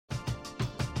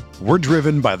We're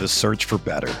driven by the search for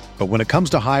better. But when it comes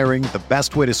to hiring, the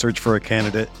best way to search for a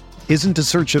candidate isn't to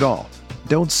search at all.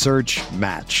 Don't search,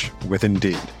 match with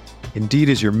Indeed. Indeed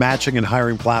is your matching and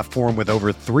hiring platform with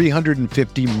over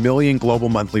 350 million global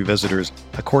monthly visitors,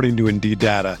 according to Indeed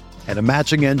data, and a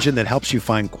matching engine that helps you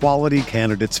find quality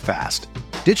candidates fast.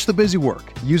 Ditch the busy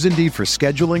work. Use Indeed for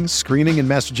scheduling, screening, and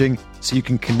messaging so you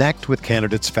can connect with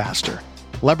candidates faster.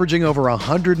 Leveraging over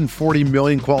 140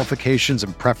 million qualifications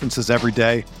and preferences every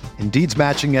day, Indeed's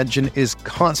matching engine is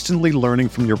constantly learning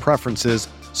from your preferences,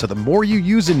 so the more you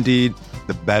use Indeed,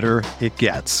 the better it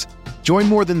gets. Join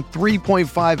more than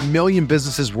 3.5 million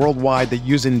businesses worldwide that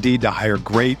use Indeed to hire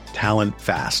great talent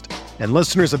fast. And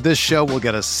listeners of this show will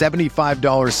get a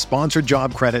 $75 sponsored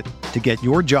job credit to get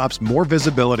your jobs more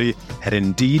visibility at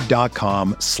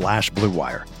Indeed.com/Blue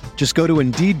Wire. Just go to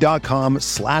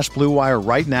Indeed.com/Blue Wire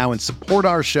right now and support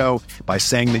our show by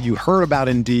saying that you heard about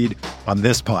Indeed on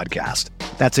this podcast.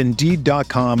 That's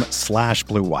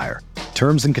Indeed.com/Blue Wire.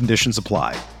 Terms and conditions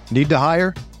apply. Need to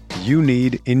hire? You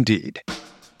need Indeed.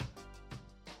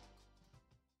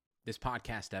 This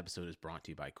podcast episode is brought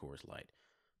to you by Coors Light.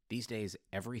 These days,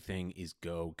 everything is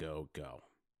go, go, go.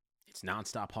 It's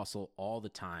nonstop hustle all the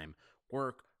time.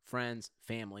 Work, friends,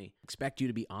 family, expect you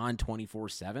to be on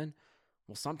 24/7.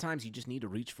 Well, sometimes you just need to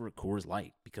reach for a Coors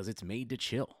Light because it's made to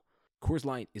chill. Coors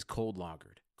Light is cold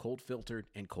lagered, cold filtered,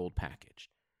 and cold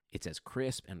packaged. It's as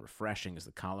crisp and refreshing as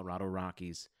the Colorado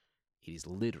Rockies. It is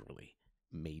literally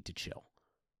made to chill.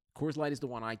 Coors Light is the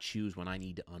one I choose when I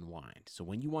need to unwind. So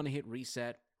when you want to hit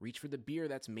reset, reach for the beer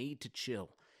that's made to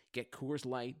chill. Get Coors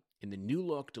Light in the new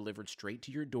look delivered straight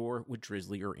to your door with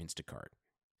Drizzly or Instacart.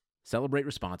 Celebrate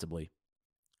responsibly.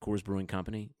 Coors Brewing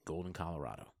Company, Golden,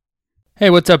 Colorado. Hey,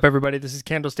 what's up, everybody? This is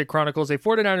Candlestick Chronicles, a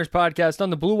 49ers podcast on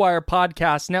the Blue Wire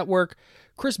Podcast Network.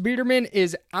 Chris Biederman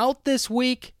is out this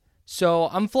week, so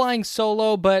I'm flying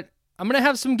solo, but I'm going to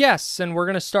have some guests, and we're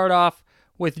going to start off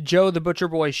with Joe the Butcher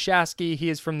Boy Shasky. He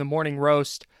is from the Morning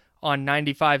Roast on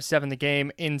 95.7 The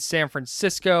Game in San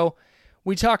Francisco.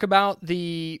 We talk about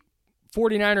the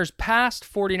 49ers past,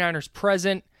 49ers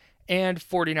present, and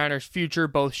 49ers future,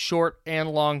 both short and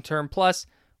long term. Plus,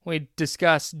 we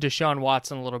discuss Deshaun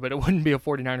Watson a little bit. It wouldn't be a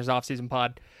 49ers offseason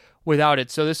pod without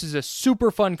it. So this is a super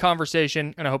fun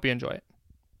conversation, and I hope you enjoy it.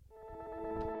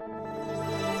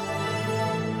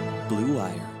 Blue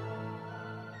Wire.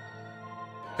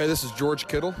 Hey, this is George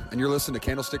Kittle, and you're listening to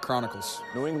Candlestick Chronicles.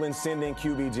 New England sending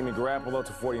QB Jimmy Garoppolo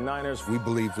to 49ers. We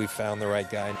believe we found the right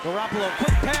guy. Garoppolo,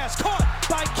 quick pass, caught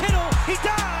by Kittle. He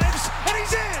dives, and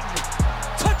he's in.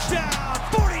 Touchdown,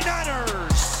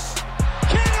 49ers.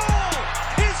 Kittle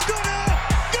is gonna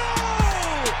go.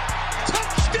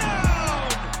 Touchdown.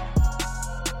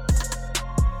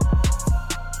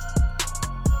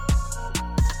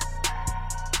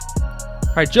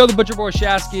 All right, Joe the Butcher Boy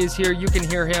Shasky is here. You can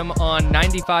hear him on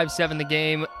 95.7 The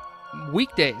Game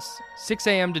weekdays, 6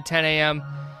 a.m. to 10 a.m.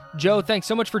 Joe, thanks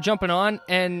so much for jumping on,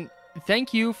 and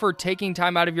thank you for taking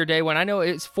time out of your day when I know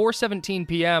it's 4:17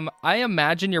 p.m. I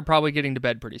imagine you're probably getting to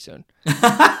bed pretty soon.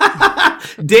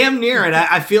 Damn near it.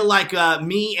 I feel like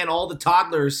me and all the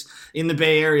toddlers in the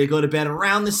Bay Area go to bed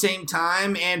around the same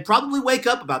time and probably wake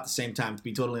up about the same time, to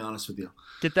be totally honest with you.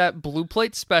 Get that blue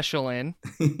plate special in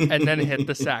and then hit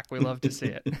the sack. We love to see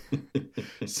it.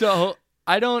 So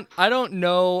I don't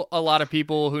know a lot of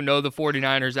people who know the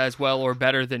 49ers as well or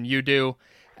better than you do.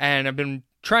 And I've been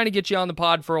trying to get you on the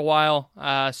pod for a while.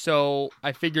 So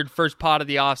I figured first pod of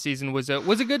the offseason was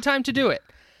a good time to do it.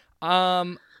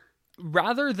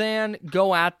 Rather than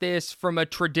go at this from a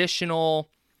traditional,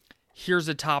 here's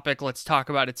a topic, let's talk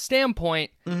about it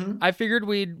standpoint, I figured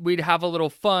we'd have a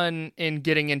little fun in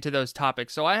getting into those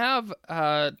topics. So I have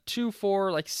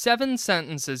 7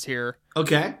 sentences here.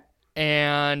 Okay.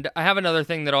 And I have another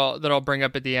thing that I'll bring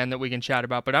up at the end that we can chat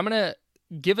about. But I'm gonna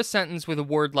give a sentence with a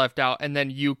word left out, and then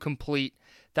you complete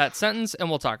that sentence, and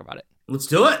we'll talk about it. Let's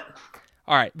do it.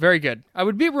 All right, very good. I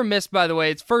would be remiss, by the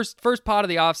way, it's first pod of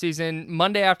the offseason,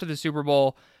 Monday after the Super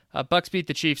Bowl. Bucks beat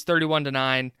the Chiefs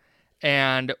 31-9,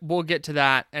 and we'll get to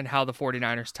that and how the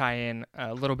 49ers tie in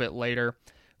a little bit later.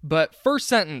 But first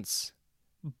sentence,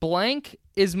 blank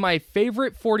is my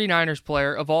favorite 49ers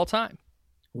player of all time.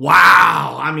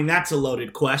 Wow. I mean, that's a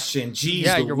loaded question. Jeez,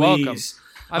 yeah, Louise. You're welcome.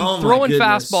 I'm throwing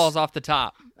fastballs off the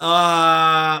top.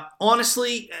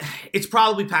 Honestly, it's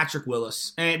probably Patrick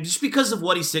Willis. And just because of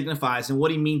what he signifies and what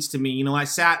he means to me. You know, I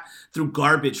sat through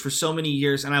garbage for so many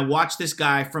years, and I watched this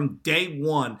guy from day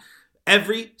one,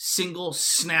 every single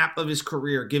snap of his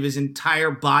career, give his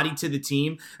entire body to the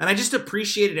team. And I just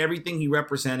appreciated everything he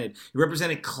represented. He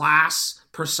represented class,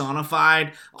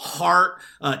 personified heart,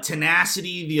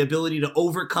 tenacity, the ability to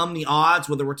overcome the odds,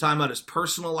 whether we're talking about his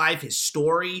personal life, his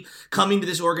story, coming to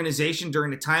this organization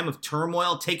during a time of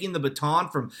turmoil, taking the baton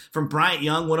from Bryant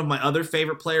Young, one of my other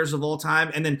favorite players of all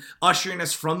time, and then ushering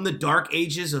us from the dark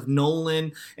ages of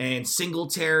Nolan and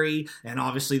Singletary, and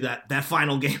obviously that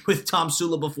final game with Tom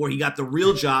Sula before he got the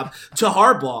real job, to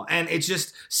Harbaugh. And it's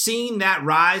just seeing that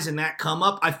rise and that come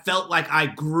up, I felt like I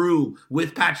grew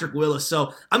with Patrick Willis.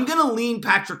 So I'm going to lean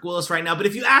Patrick Willis right now. But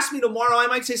if you ask me tomorrow, I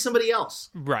might say somebody else.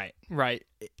 Right.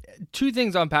 Two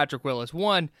things on Patrick Willis.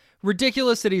 One,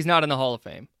 ridiculous that he's not in the Hall of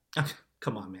Fame.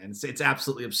 Come on, man. It's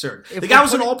absolutely absurd. The guy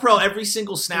was an All-Pro every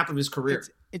single snap of his career.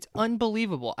 It's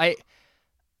unbelievable. I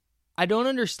don't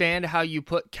understand how you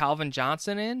put Calvin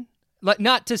Johnson in.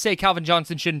 Not to say Calvin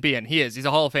Johnson shouldn't be in. He is. He's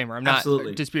a Hall of Famer. I'm not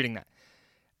disputing that.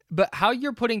 But how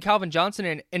you're putting Calvin Johnson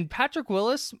in and Patrick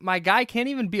Willis, my guy, can't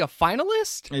even be a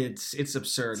finalist? It's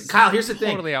absurd. Kyle, here's the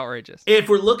thing. Totally outrageous. If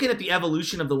we're looking at the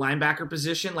evolution of the linebacker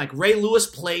position, like Ray Lewis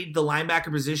played the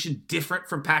linebacker position different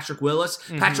from Patrick Willis.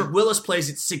 Mm-hmm. Patrick Willis plays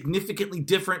it significantly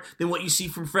different than what you see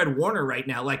from Fred Warner right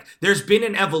now. Like, there's been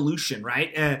an evolution,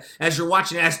 right? As you're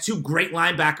watching, as two great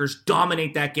linebackers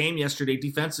dominate that game yesterday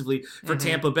defensively for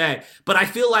Tampa Bay. But I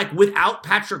feel like without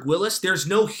Patrick Willis, there's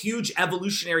no huge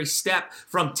evolutionary step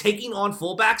from taking on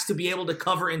fullbacks to be able to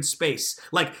cover in space.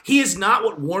 Like, he is not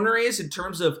what Warner is in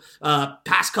terms of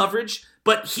pass coverage,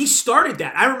 but he started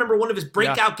that. I remember one of his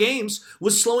breakout games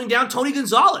was slowing down Tony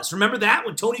Gonzalez. Remember that?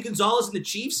 When Tony Gonzalez and the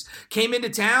Chiefs came into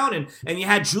town and you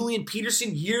had Julian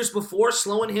Peterson years before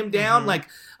slowing him down. Like,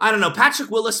 I don't know. Patrick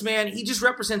Willis, man, he just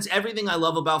represents everything I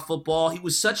love about football. He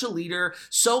was such a leader,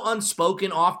 so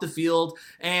unspoken off the field.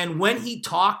 And when he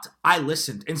talked, I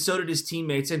listened. And so did his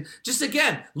teammates. And just,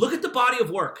 again, look at the body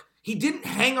of work. He didn't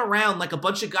hang around like a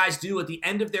bunch of guys do at the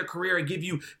end of their career and give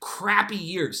you crappy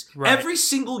years. Right. Every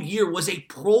single year was a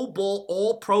Pro Bowl,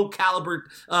 all-pro caliber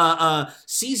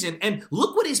season. And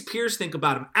look what his peers think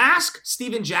about him. Ask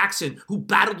Steven Jackson, who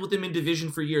battled with him in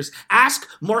division for years. Ask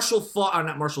Marshawn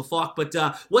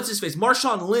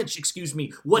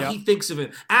Lynch, what he thinks of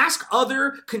him. Ask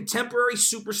other contemporary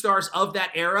superstars of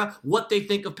that era what they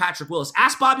think of Patrick Willis.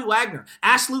 Ask Bobby Wagner.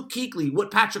 Ask Luke Kuechly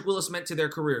what Patrick Willis meant to their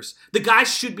careers. The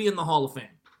guys should be in the Hall of Fame.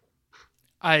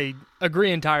 I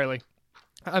agree entirely.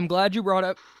 I'm glad you brought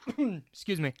up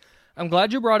excuse me. I'm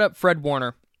glad you brought up Fred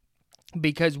Warner,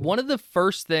 because one of the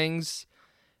first things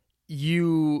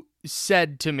you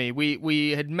said to me, we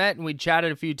had met and we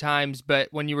chatted a few times, but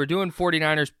when you were doing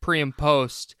 49ers pre and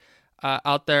post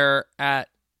out there at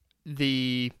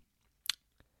the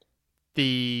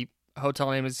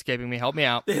hotel name is escaping me. Help me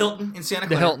out. The Hilton in Santa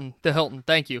Clara. The Hilton.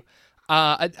 Thank you.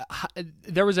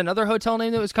 There was another hotel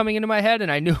name that was coming into my head,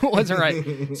 and I knew it wasn't right,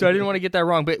 so I didn't want to get that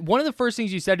wrong. But one of the first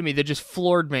things you said to me that just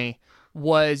floored me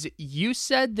was you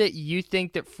said that you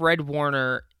think that Fred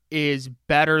Warner is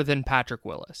better than Patrick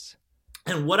Willis.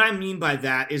 And what I mean by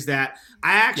that is that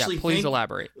I actually think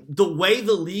elaborate. The way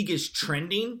the league is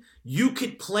trending, you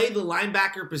could play the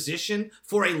linebacker position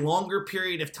for a longer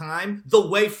period of time the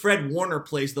way Fred Warner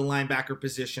plays the linebacker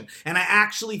position. And I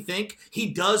actually think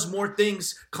he does more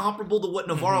things comparable to what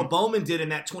Navarro Bowman did in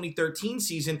that 2013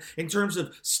 season in terms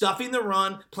of stuffing the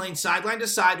run, playing sideline to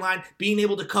sideline, being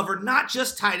able to cover not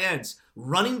just tight ends,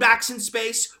 running backs in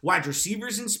space, wide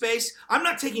receivers in space. I'm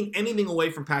not taking anything away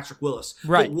from Patrick Willis.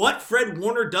 Right. But what Fred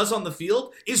Warner does on the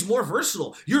field is more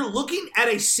versatile. You're looking at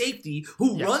a safety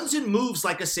who runs and moves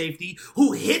like a safety,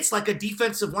 who hits like a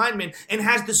defensive lineman, and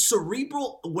has the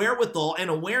cerebral wherewithal and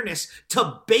awareness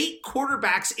to bait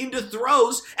quarterbacks into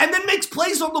throws and then makes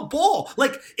plays on the ball.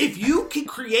 Like, if you can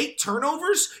create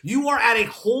turnovers, you are at a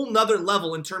whole nother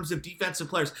level in terms of defensive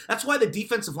players. That's why the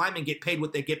defensive linemen get paid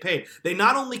what they get paid. They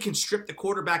not only can strip the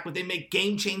quarterback, but they make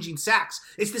game-changing sacks.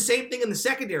 It's the same thing in the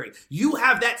secondary. You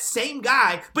have that same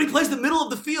guy, but he plays the middle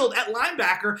of the field at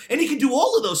linebacker, and he can do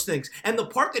all of those things. And the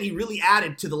part that he really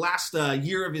added to the last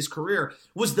year of his career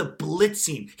was the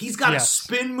blitzing. He's got a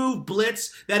spin move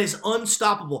blitz that is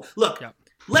unstoppable. Look,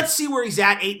 let's see where he's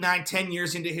at 8, 9, 10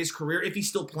 years into his career, if he's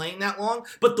still playing that long.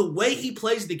 But the way he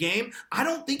plays the game, I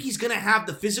don't think he's going to have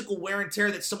the physical wear and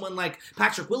tear that someone like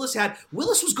Patrick Willis had.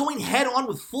 Willis was going head on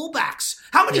with fullbacks.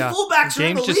 How many fullbacks are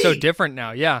in the league? Game's just so different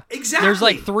now, Exactly. There's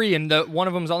like 3, and one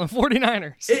of them's on the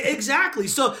 49ers. Exactly.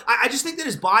 So I just think that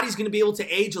his body's going to be able to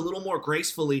age a little more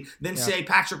gracefully than, say,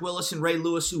 Patrick Willis and Ray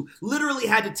Lewis, who literally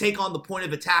had to take on the point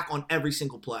of attack on every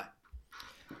single play.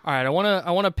 All right, I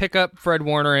want to pick up Fred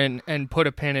Warner and put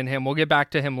a pin in him. We'll get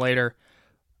back to him later.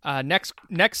 Next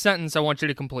sentence I want you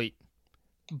to complete.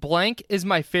 Blank is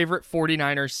my favorite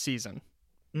 49ers season.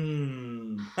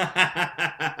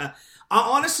 I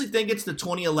honestly think it's the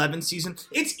 2011 season.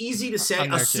 It's easy to say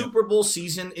a Super Bowl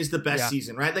season is the best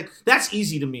season, right? Like, that's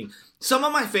easy to me. Some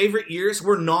of my favorite years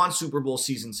were non-Super Bowl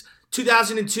seasons.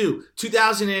 2002,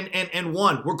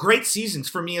 2001 were great seasons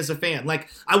for me as a fan. Like,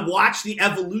 I watched the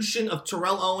evolution of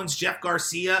Terrell Owens, Jeff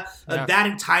Garcia, that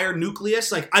entire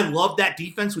nucleus. Like, I love that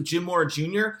defense with Jim Mora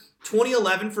Jr.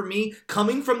 2011 for me,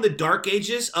 coming from the dark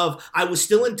ages of I was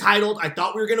still entitled, I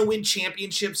thought we were going to win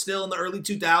championships still in the early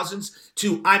 2000s,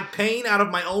 to I'm paying out of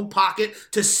my own pocket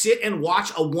to sit and watch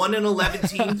a 1-11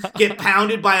 team get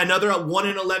pounded by another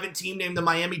 1-11 team named the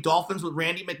Miami Dolphins with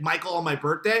Randy McMichael on my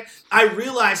birthday. I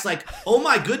realized, like, oh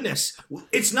my goodness,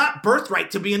 it's not birthright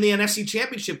to be in the NFC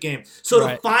Championship game. So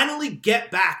to finally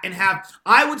get back and have,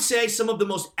 I would say, some of the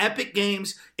most epic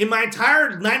games in my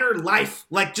entire Niner life,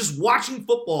 like just watching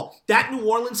football, that New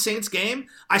Orleans Saints game,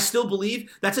 I still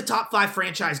believe that's a top 5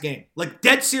 franchise game. Like,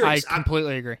 dead serious. I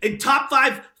completely agree. A top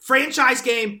 5 franchise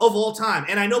game of all time.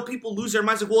 And I know people lose their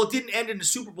minds like, well, it didn't end in the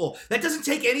Super Bowl. That doesn't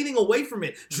take anything away from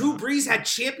it. Drew Brees had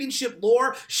championship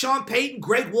lore. Sean Payton,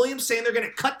 Greg Williams saying they're going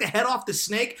to cut the head off the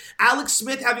snake. Alex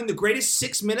Smith having the greatest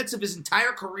 6 minutes of his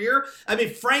entire career. I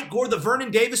mean, Frank Gore, the Vernon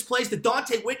Davis plays, the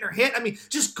Dante Whitner hit. I mean,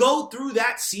 just go through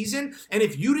that season. And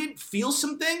if you didn't feel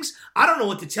some things, I don't know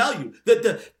what to tell you.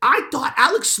 I thought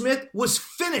Alex Smith was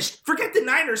finished. Forget the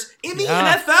Niners. In the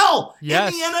NFL.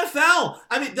 Yes. In the NFL.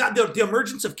 I mean, the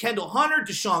emergence of Kendall Hunter,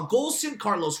 Deshaun Golson,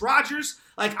 Carlos Rogers.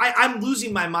 Like, I'm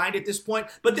losing my mind at this point.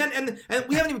 But then, and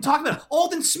we haven't even talked about it.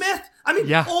 Aldon Smith. I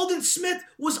mean, Aldon Smith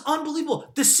was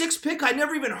unbelievable. The 6th pick, I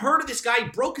never even heard of this guy. He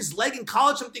broke his leg in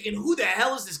college. I'm thinking, who the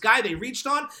hell is this guy they reached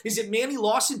on? Is it Manny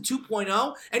Lawson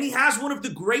 2.0? And he has one of the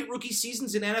great rookie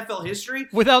seasons in NFL history.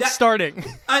 Without starting.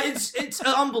 It's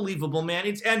unbelievable,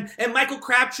 man. And Michael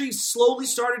Crabtree slowly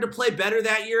started to play better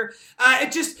that year.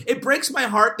 It breaks my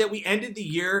heart that we ended the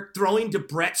year throwing to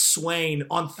Brett Swain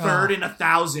on 3rd and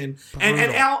 1,000.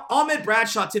 And Ahmed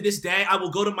Bradshaw, to this day, I will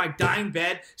go to my dying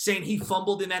bed saying he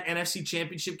fumbled in that NFC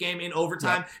Championship game in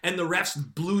overtime, and the refs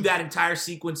blew that entire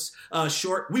sequence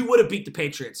short. We would have beat the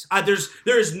Patriots.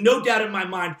 There is no doubt in my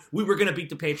mind we were going to beat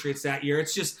the Patriots that year.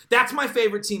 It's just, that's my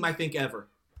favorite team, I think, ever.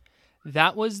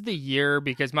 That was the year,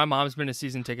 because my mom's been a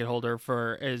season ticket holder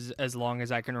for as long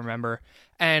as I can remember.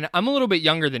 And I'm a little bit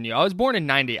younger than you. I was born in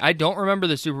 90. I don't remember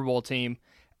the Super Bowl team.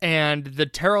 And the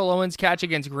Terrell Owens catch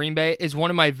against Green Bay is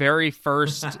one of my very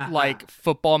first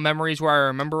football memories where I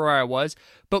remember where I was.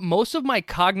 But most of my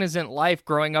cognizant life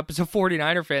growing up as a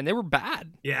 49er fan, they were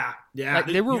bad. Yeah.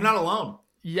 You're not alone.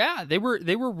 Yeah, they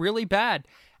were really bad.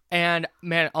 And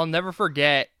man, I'll never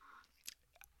forget,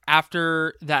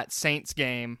 after that Saints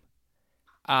game,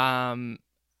 I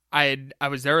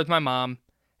was there with my mom,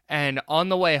 and on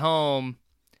the way home,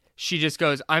 she just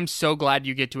goes, "I'm so glad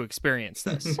you get to experience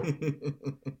this."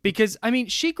 Because, I mean,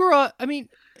 she grew up, I mean,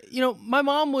 you know, my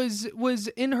mom was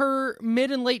in her mid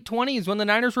and late 20s when the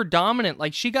Niners were dominant.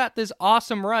 Like, she got this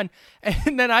awesome run.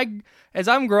 And then as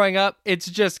I'm growing up, it's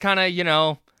just kind of, you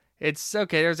know, it's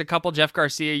okay, there's a couple Jeff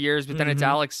Garcia years, but then it's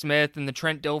Alex Smith and the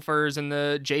Trent Dilfers and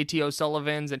the JT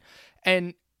O'Sullivans.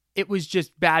 And it was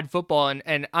just bad football.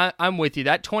 And I'm with you.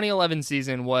 That 2011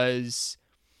 season was...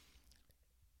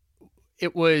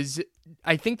 It was,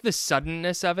 I think, the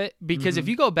suddenness of it, because if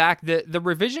you go back, the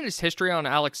revisionist history on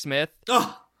Alex Smith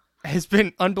has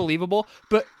been unbelievable.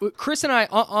 But Chris and I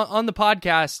on the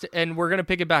podcast, and we're going to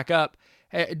pick it back up,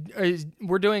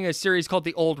 we're doing a series called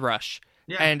The Old Rush.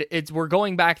 Yeah. And we're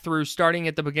going back through, starting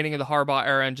at the beginning of the Harbaugh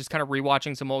era and just kind of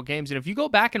rewatching some old games. And if you go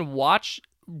back and watch,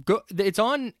 it's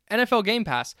on NFL Game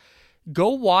Pass. Go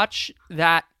watch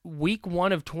that week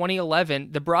 1 of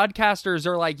 2011. The broadcasters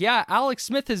are like, yeah, Alex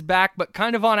Smith is back, but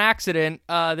kind of on accident.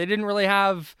 They didn't really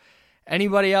have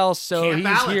anybody else, so Camp he's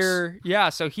Alex. here. Yeah,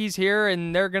 so he's here,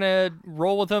 and they're going to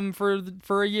roll with him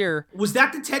for a year. Was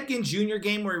that the Ted Ginn Jr.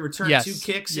 game where he returned 2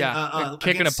 kicks a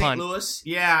kick and a against St. punt. Louis?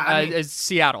 Yeah. It's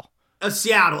Seattle.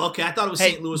 Seattle. Okay, I thought it was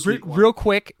St. Louis week 1. Real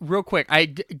quick.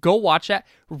 Go watch that.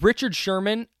 Richard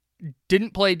Sherman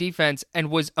didn't play defense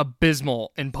and was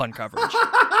abysmal in punt coverage.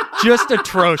 Just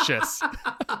atrocious.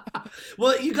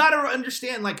 Well, you got to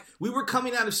understand, like, we were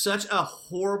coming out of such a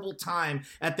horrible time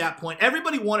at that point.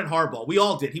 Everybody wanted Harbaugh. We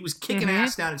all did. He was kicking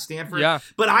ass down at Stanford. Yeah.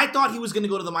 But I thought he was going to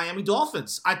go to the Miami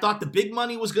Dolphins. I thought the big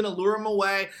money was going to lure him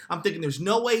away. I'm thinking there's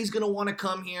no way he's going to want to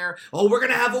come here. Oh, we're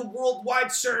going to have a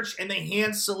worldwide search. And they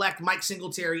hand select Mike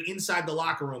Singletary inside the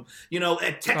locker room. You know,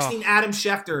 texting Adam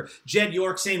Schefter, Jed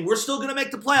York, saying, we're still going to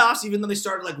make the playoffs, even though they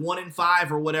started like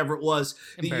 1-5 or whatever it was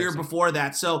the year before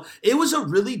that. So it was a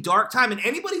really dark time. And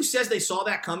anybody who says they saw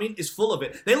that coming is full of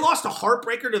it. They lost a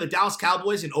heartbreaker to the Dallas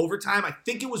Cowboys in overtime. I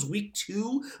think it was week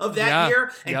 2 of that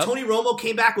year. And Tony Romo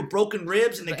came back with broken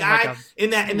ribs, and the guy like in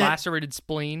that lacerated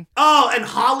spleen. Oh, and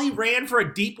Holly ran for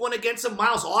a deep one against him.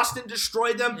 Miles Austin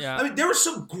destroyed them. Yeah. I mean, there were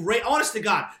some great, honest to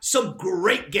God, some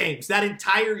great games that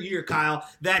entire year, Kyle,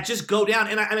 that just go down.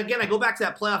 And again, I go back to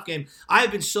that playoff game. I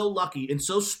have been so lucky and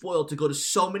so spoiled to go to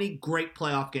so many great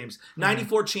playoff games.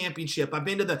 94 championship. I've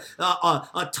been to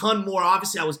a ton more.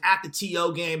 Obviously, I was at the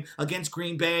TO game against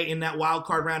Green Bay in that wild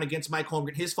card round against Mike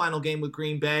Holmgren, his final game with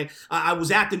Green Bay. I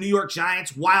was at the New York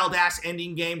Giants wild-ass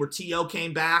ending game where TO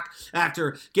came back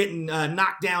after getting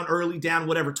knocked down early, down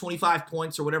whatever, 25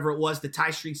 points or whatever it was, the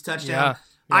Ty Streets touchdown. Yeah.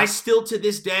 I still, to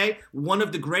this day, one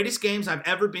of the greatest games I've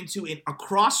ever been to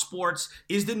across sports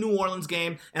is the New Orleans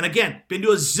game. And again, been to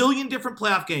a zillion different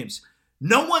playoff games.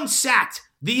 No one sat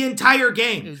the entire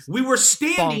game. We were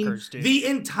standing the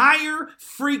entire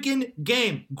freaking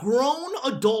game. Grown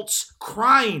adults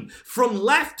crying from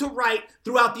left to right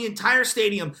throughout the entire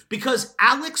stadium because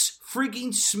Alex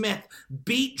freaking Smith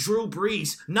beat Drew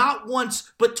Brees not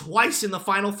once but twice in the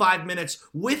final 5 minutes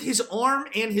with his arm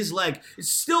and his leg. It's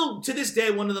still, to this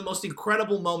day, one of the most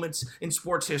incredible moments in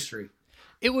sports history.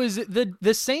 It was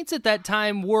the Saints at that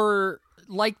time were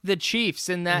like the Chiefs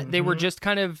in that they were just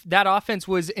kind of, that offense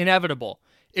was inevitable.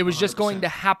 It was 100%. Just going to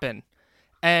happen.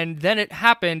 And then it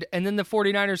happened, and then the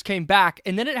 49ers came back,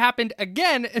 and then it happened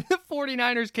again, and the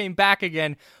 49ers came back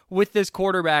again with this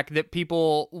quarterback that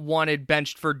people wanted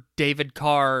benched for David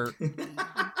Carr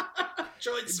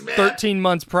 13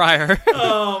 months prior.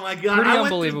 Oh, my God. Pretty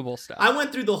unbelievable stuff. I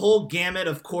went through the whole gamut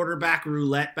of quarterback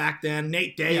roulette back then.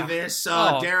 Nate Davis,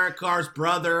 Derek Carr's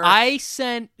brother. I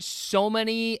sent so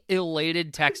many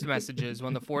elated text messages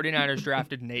when the 49ers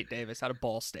drafted Nate Davis out of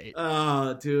Ball State.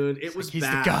 Oh, dude. It was he's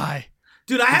bad. The guy.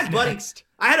 Dude, I had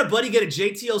a buddy get a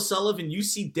JT O'Sullivan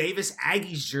UC Davis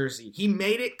Aggies jersey. He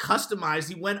made it customized.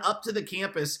 He went up to the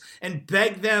campus and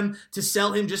begged them to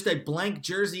sell him just a blank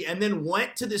jersey, and then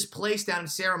went to this place down in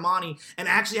Serramonte and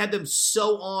actually had them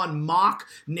sew on mock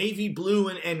navy blue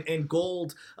and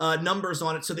gold numbers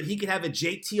on it so that he could have a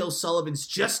JT O'Sullivan's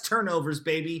just turnovers,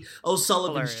 baby,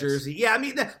 O'Sullivan's jersey. Yeah, I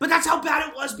mean, but that's how bad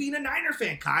it was being a Niner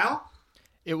fan, Kyle.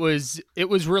 It was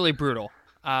really brutal.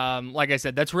 Like I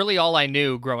said, that's really all I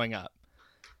knew growing up,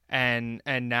 and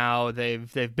now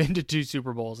they've been to 2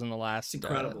 Super Bowls in the last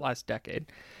decade.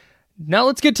 Now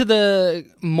let's get to the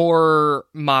more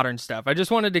modern stuff. I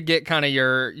just wanted to get kind of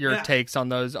your takes on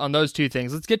those 2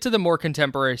 things. Let's get to the more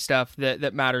contemporary stuff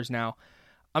that matters now.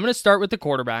 I'm going to start with the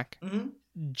quarterback.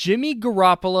 Jimmy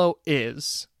Garoppolo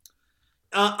is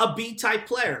a B-type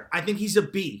player. I think he's a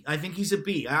B.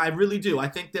 I really do. I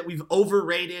think that we've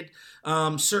overrated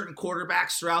certain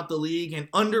quarterbacks throughout the league and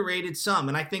underrated some.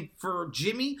 And I think for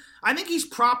Jimmy, I think he's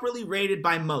properly rated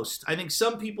by most. I think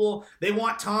some people, they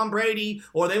want Tom Brady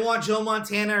or they want Joe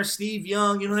Montana or Steve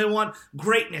Young. They want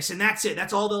greatness, and that's it.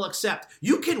 That's all they'll accept.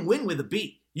 You can win with a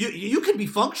B. You can be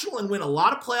functional and win a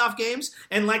lot of playoff games,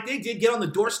 and like they did, get on the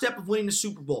doorstep of winning the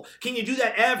Super Bowl. Can you do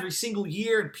that every single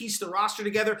year and piece the roster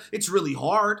together? It's really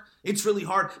hard.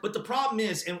 But the problem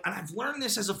is, and I've learned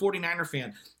this as a 49er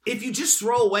fan, if you just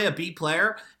throw away a B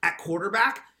player at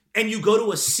quarterback and you go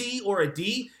to a C or a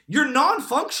D, you're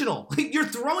non-functional. You're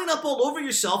throwing up all over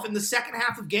yourself in the second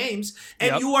half of games,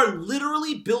 and you are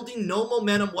literally building no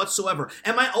momentum whatsoever.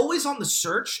 Am I always on the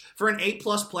search for an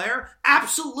A-plus player?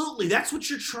 Absolutely. That's what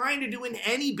you're trying to do in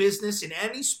any business, in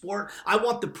any sport. I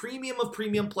want the premium of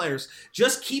premium players.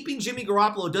 Just keeping Jimmy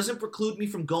Garoppolo doesn't preclude me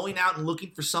from going out and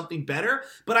looking for something better,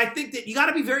 but I think that you got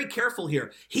to be very careful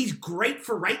here. He's great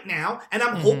for right now, and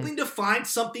I'm hoping to find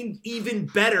something even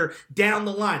better down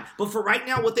the line. But for right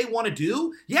now, what they want to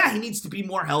do, he needs to be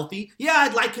more healthy.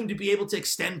 I'd like him to be able to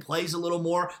extend plays a little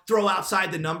more, throw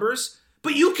outside the numbers.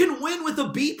 But you can win with a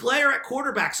B player at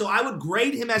quarterback, so I would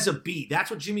grade him as a B. That's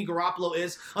what Jimmy Garoppolo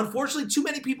is. Unfortunately, too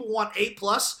many people want A+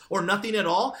 or nothing at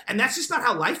all, and that's just not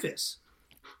how life is.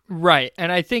 Right,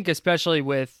 and I think especially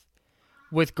with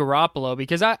Garoppolo,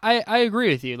 because I agree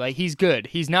with you. Like, he's good.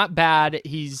 He's not bad.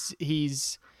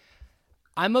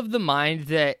 I'm of the mind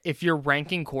that if you're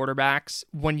ranking quarterbacks,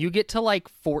 when you get to like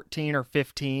 14 or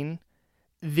 15,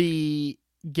 the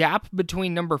gap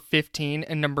between number 15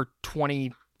 and number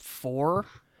 24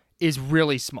 is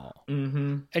really small.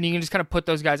 Mm-hmm. And you can just kind of put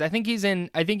those guys. I think he's in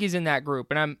that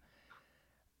group. And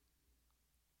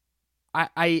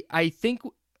I think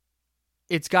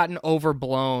it's gotten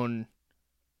overblown,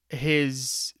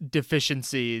 his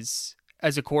deficiencies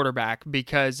as a quarterback,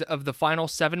 because of the final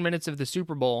 7 minutes of the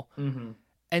Super Bowl. Mm-hmm.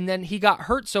 And then he got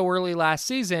hurt so early last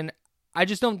season. I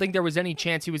just don't think there was any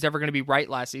chance he was ever going to be right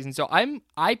last season. So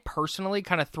I personally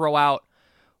kind of throw out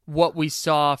what we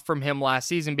saw from him last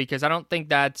season, because I don't think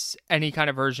that's any kind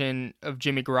of version of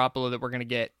Jimmy Garoppolo that we're going to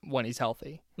get when he's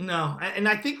healthy. No, and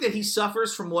I think that he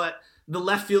suffers from what the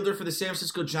left fielder for the San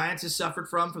Francisco Giants has suffered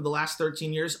from for the last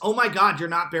 13 years. Oh my God, you're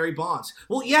not Barry Bonds.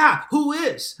 Well, yeah, who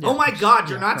is? Yeah. Oh my God,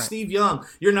 you're not Steve Young.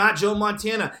 You're not Joe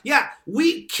Montana. Yeah,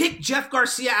 we kicked Jeff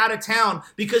Garcia out of town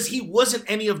because he wasn't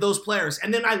any of those players.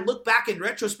 And then I look back in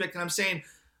retrospect and I'm saying,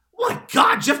 oh my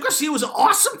God, Jeff Garcia was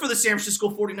awesome for the San Francisco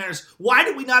 49ers. Why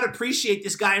did we not appreciate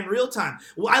this guy in real time?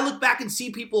 Well, I look back and see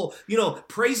people,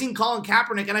 praising Colin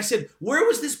Kaepernick, and I said, where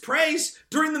was this praise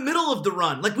during the middle of the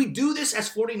run? Like, we do this as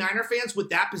 49er fans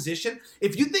with that position.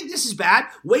 If you think this is bad,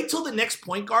 wait till the next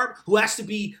point guard who has to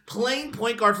be playing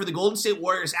point guard for the Golden State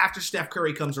Warriors after Steph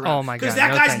Curry comes around. Oh my God. Because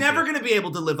that guy's never going to be able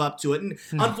to live up to it. And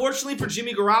unfortunately for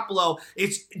Jimmy Garoppolo,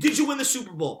 it's, did you win the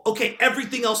Super Bowl? Okay,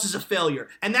 everything else is a failure.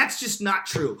 And that's just not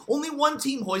true. Only one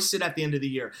team hoists it at the end of the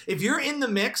year. If you're in the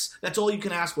mix, that's all you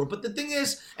can ask for. But the thing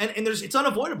is, and it's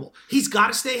unavoidable, he's got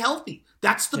to stay healthy.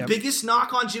 That's the biggest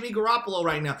knock on Jimmy Garoppolo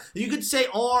right now. You could say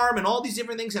arm and all these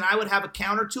different things, and I would have a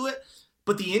counter to it.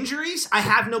 But the injuries, I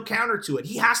have no counter to it.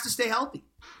 He has to stay healthy.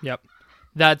 Yep.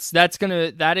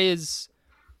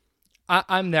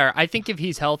 I'm there. I think if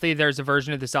he's healthy, there's a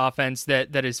version of this offense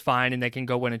that is fine and they can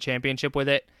go win a championship with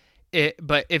it.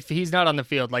 But if he's not on the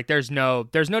field, like there's no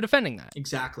defending that.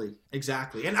 Exactly.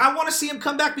 And I want to see him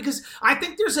come back because I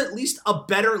think there's at least a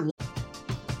better.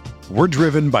 We're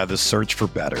driven by the search for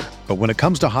better. But when it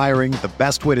comes to hiring, the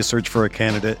best way to search for a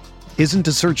candidate isn't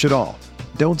to search at all.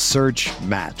 Don't search,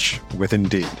 match with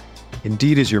Indeed.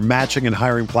 Indeed is your matching and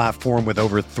hiring platform with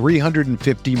over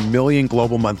 350 million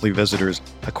global monthly visitors,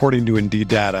 according to Indeed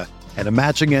data, and a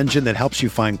matching engine that helps you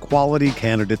find quality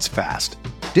candidates fast.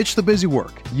 Ditch the busy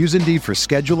work. Use Indeed for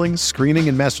scheduling, screening,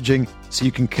 and messaging so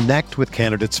you can connect with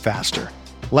candidates faster.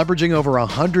 Leveraging over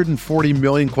 140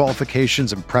 million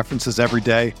qualifications and preferences every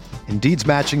day, Indeed's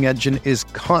matching engine is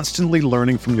constantly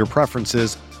learning from your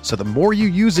preferences, so the more you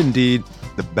use Indeed,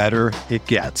 the better it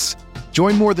gets.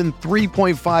 Join more than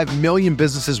 3.5 million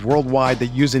businesses worldwide that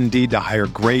use Indeed to hire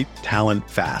great talent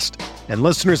fast. And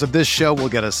listeners of this show will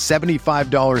get a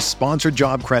 $75 sponsored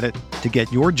job credit to get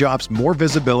your jobs more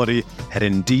visibility at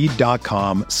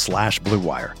Indeed.com/Blue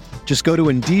Wire. Just go to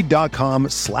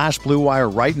Indeed.com/Blue Wire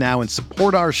right now and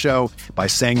support our show by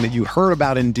saying that you heard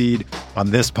about Indeed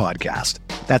on this podcast.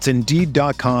 That's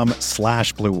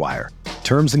Indeed.com/Blue Wire.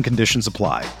 Terms and conditions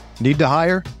apply. Need to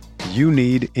hire? You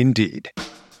need Indeed.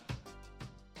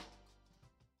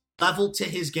 Level to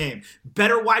his game.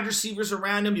 Better wide receivers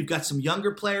around him. You've got some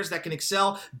younger players that can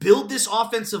excel. Build this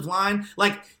offensive line.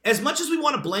 Like, as much as we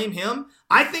want to blame him,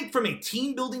 I think from a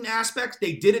team building aspect,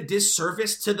 they did a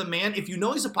disservice to the man. If you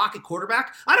know he's a pocket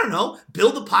quarterback, I don't know,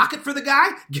 build a pocket for the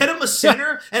guy, get him a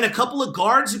center and a couple of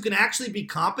guards who can actually be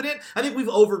competent. I think we've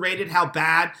overrated how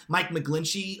bad Mike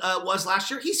McGlinchey was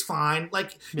last year. He's fine.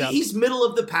 He's middle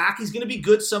of the pack. He's going to be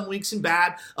good some weeks and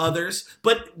bad others.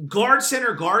 But guard,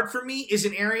 center, guard for me is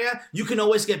an area you can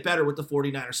always get better with the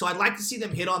 49ers. So I'd like to see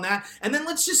them hit on that. And then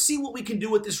let's just see what we can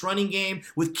do with this running game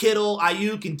with Kittle,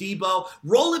 Ayuk, and Debo.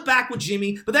 Roll it back with Jimmy.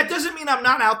 But that doesn't mean I'm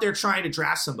not out there trying to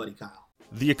draft somebody, Kyle.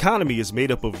 The economy is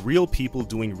made up of real people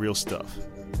doing real stuff,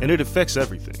 and it affects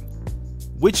everything.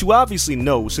 Which you obviously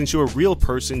know since you're a real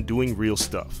person doing real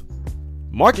stuff.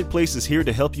 Marketplace is here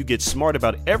to help you get smart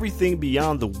about everything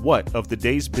beyond the what of the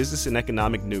day's business and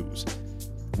economic news.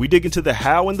 We dig into the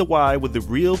how and the why with the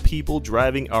real people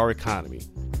driving our economy.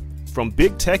 From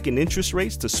big tech and interest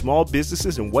rates to small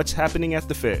businesses and what's happening at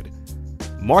the Fed.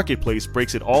 Marketplace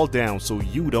breaks it all down so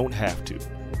you don't have to.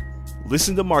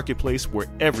 Listen to Marketplace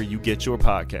wherever you get your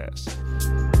podcasts.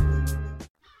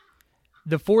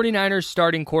 The 49ers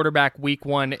starting quarterback week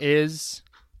 1 is...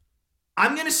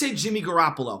 I'm going to say Jimmy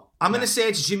Garoppolo. I'm going to say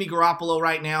it's Jimmy Garoppolo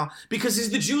right now because is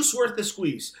the juice worth the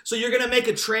squeeze? So you're going to make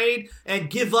a trade and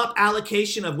give up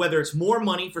allocation of whether it's more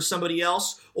money for somebody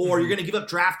else or you're going to give up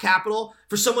draft capital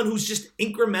for someone who's just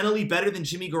incrementally better than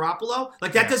Jimmy Garoppolo?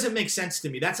 Like, that doesn't make sense to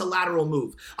me. That's a lateral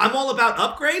move. I'm all about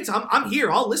upgrades. I'm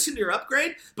here. I'll listen to your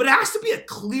upgrade, but it has to be a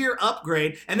clear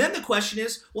upgrade. And then the question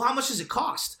is, well, how much does it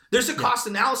cost? There's a cost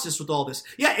analysis with all this.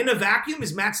 Yeah, in a vacuum,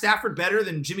 is Matt Stafford better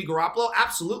than Jimmy Garoppolo?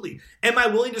 Absolutely. Am I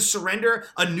willing to surrender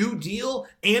a new deal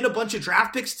and a bunch of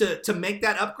draft picks to make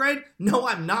that upgrade? No,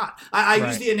 I'm not. I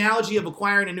use the analogy of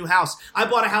acquiring a new house. I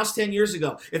bought a house 10 years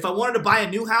ago. If I wanted to buy a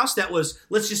new house that was,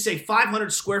 let's just say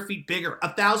 500 square feet bigger,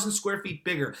 1,000 square feet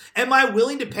bigger, am I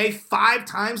willing to pay 5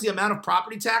 times the amount of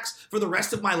property tax for the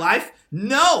rest of my life?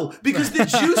 No, because the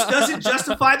juice doesn't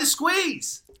justify the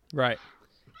squeeze. Right.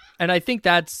 And I think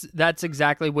that's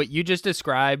exactly what you just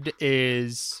described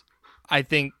is, I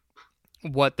think,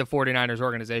 what the 49ers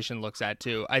organization looks at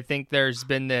too. I think there's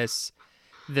been this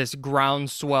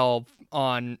groundswell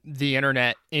on the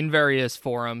internet in various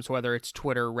forums, whether it's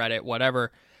Twitter, Reddit,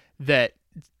 whatever, that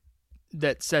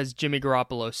says Jimmy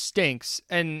Garoppolo stinks.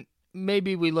 And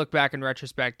maybe we look back in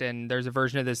retrospect and there's a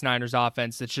version of this Niners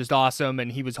offense that's just awesome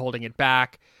and he was holding it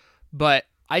back. But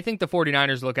I think the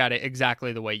 49ers look at it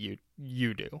exactly the way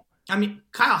you do. I mean,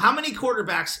 Kyle, how many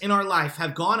quarterbacks in our life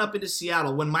have gone up into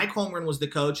Seattle when Mike Holmgren was the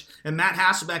coach and Matt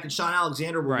Hasselbeck and Sean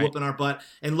Alexander were whooping our butt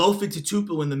and Lofi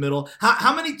Tatupu in the middle?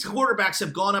 How many quarterbacks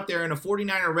have gone up there in a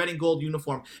 49er red and gold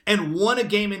uniform and won a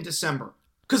game in December?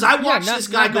 Because I watched this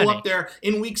guy go up there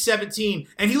in week 17,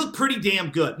 and he looked pretty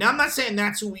damn good. Now, I'm not saying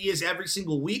that's who he is every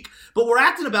single week, but we're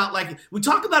acting about we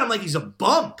talk about him like he's a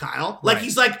bum, Kyle. Like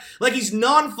he's he's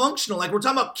non-functional. Like we're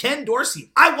talking about Ken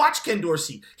Dorsey. I watch Ken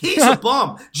Dorsey. He's a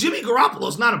bum. Jimmy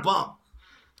Garoppolo's not a bum.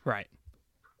 Right.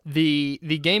 The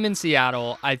game in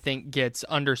Seattle, I think, gets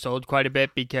undersold quite a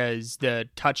bit because the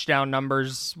touchdown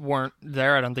numbers weren't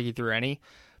there. I don't think he threw any,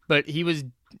 but he was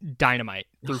dynamite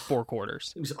through 4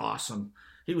 quarters. He was awesome.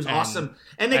 He was awesome.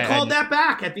 And they called that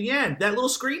back at the end, that little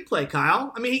screenplay,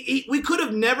 Kyle. I mean, we could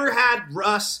have never had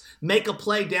Russ make a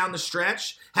play down the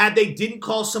stretch had they didn't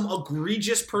call some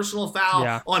egregious personal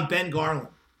foul on Ben Garland.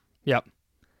 Yep.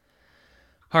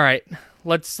 All right,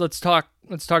 let's talk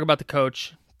about the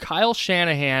coach. Kyle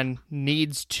Shanahan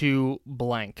needs to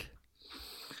blank.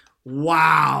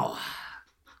 Wow.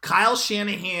 Kyle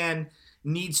Shanahan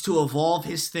needs to evolve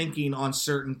his thinking on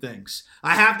certain things.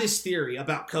 I have this theory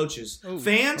about coaches.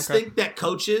 Fans think that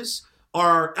coaches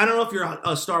are, I don't know if you're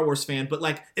a Star Wars fan,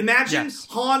 but imagine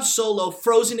Han Solo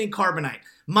frozen in carbonite.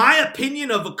 My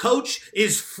opinion of a coach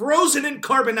is frozen in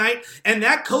carbonite, and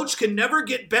that coach can never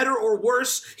get better or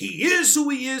worse. He is who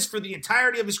he is for the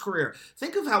entirety of his career.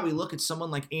 Think of how we look at someone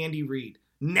like Andy Reid.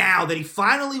 Now that he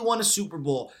finally won a Super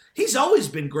Bowl, he's always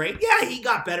been great. Yeah, he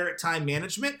got better at time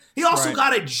management. He also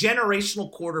got a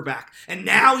generational quarterback. And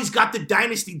now he's got the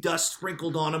dynasty dust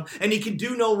sprinkled on him, and he can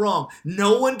do no wrong.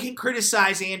 No one can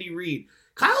criticize Andy Reid.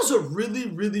 Kyle's a really,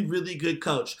 really, really good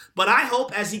coach. But I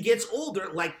hope as he gets older,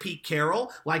 like Pete Carroll,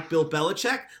 like Bill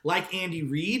Belichick, like Andy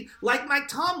Reid, like Mike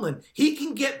Tomlin, he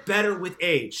can get better with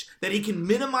age. That he can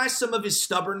minimize some of his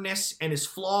stubbornness and his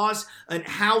flaws and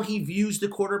how he views the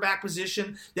quarterback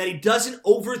position. That he doesn't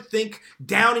overthink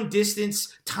down and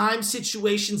distance, time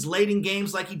situations late in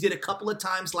games like he did a couple of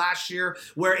times last year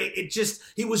where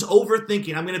he was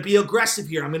overthinking. I'm going to be aggressive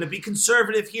here. I'm going to be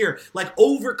conservative here. Like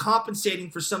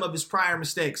overcompensating for some of his prior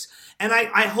mistakes. And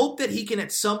I hope that he can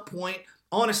at some point,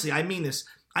 honestly, I mean this,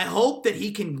 I hope that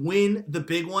he can win the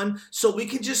big one so we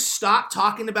can just stop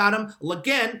talking about him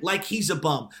again like he's a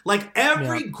bum. Like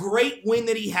every great win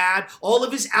that he had, all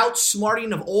of his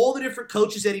outsmarting of all the different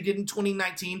coaches that he did in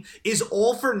 2019 is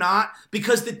all for naught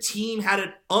because the team had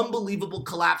an unbelievable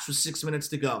collapse with 6 minutes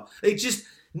to go.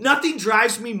 Nothing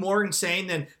drives me more insane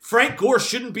than Frank Gore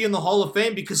shouldn't be in the Hall of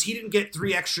Fame because he didn't get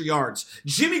 3 extra yards.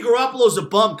 Jimmy Garoppolo's a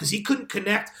bum because he couldn't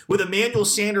connect with Emmanuel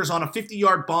Sanders on a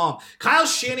 50-yard bomb. Kyle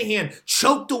Shanahan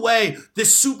choked away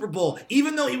this Super Bowl,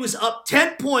 even though he was up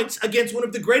 10 points against one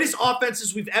of the greatest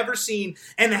offenses we've ever seen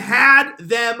and had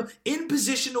them in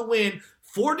position to win.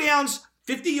 4 downs,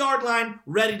 50-yard line,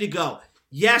 ready to go.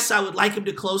 Yes, I would like him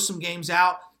to close some games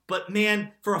out, but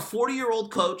man, for a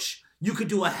 40-year-old coach, you could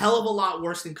do a hell of a lot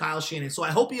worse than Kyle Shanahan. So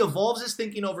I hope he evolves his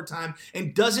thinking over time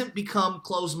and doesn't become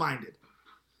closed-minded.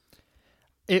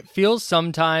 It feels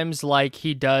sometimes like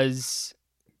he does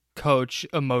coach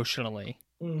emotionally.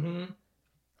 Mm-hmm.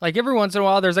 Like every once in a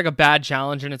while, there's like a bad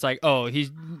challenge, and it's like, oh,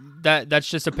 that's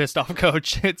just a pissed off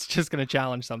coach. It's just gonna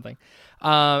challenge something.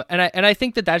 And I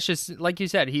think that's just like you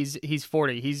said. He's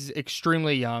 40. He's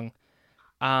extremely young.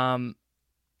 I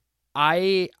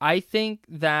think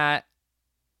that.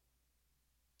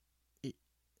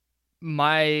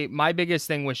 My biggest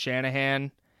thing with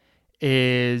Shanahan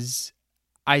is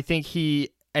I think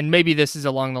and maybe this is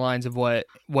along the lines of what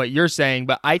you're saying,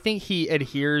 but I think he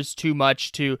adheres too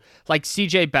much to like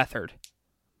CJ Beathard.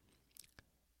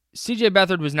 CJ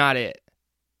Beathard was not it.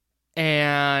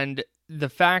 And the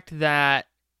fact that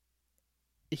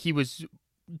he was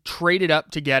traded up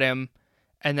to get him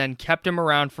and then kept him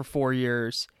around for 4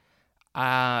 years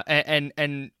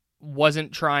and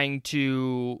wasn't trying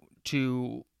to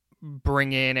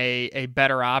bring in a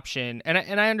better option.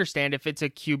 And I understand if it's a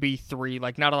QB3,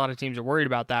 like not a lot of teams are worried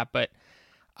about that, but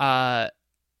I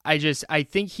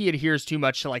think he adheres too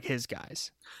much to like his guys.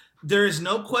 There is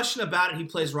no question about it. He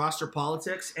plays roster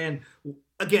politics. And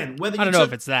again, whether you I don't know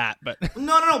if it's that, but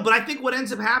no. But I think what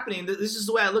ends up happening, this is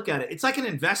the way I look at it. It's like an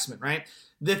investment, right?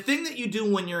 The thing that you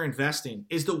do when you're investing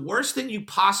is the worst thing you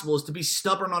possible is to be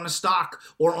stubborn on a stock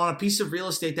or on a piece of real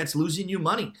estate that's losing you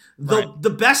money.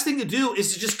 The best thing to do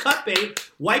is to just cut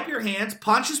bait, wipe your hands,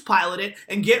 Pontius Pilate it,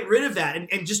 and get rid of that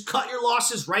and just cut your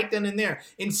losses right then and there.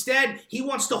 Instead, he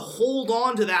wants to hold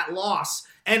on to that loss,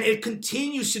 and it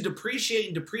continues to depreciate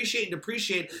and depreciate and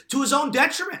depreciate to his own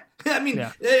detriment. I mean,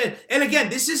 and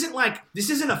again, this isn't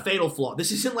a fatal flaw.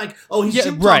 This isn't like, oh, he's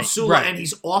Jim Tom Sula and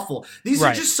he's awful. These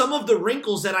are just some of the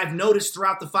wrinkles that I've noticed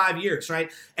throughout the 5 years,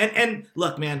 right? And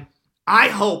look, man, I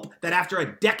hope that after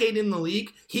a decade in the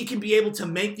league, he can be able to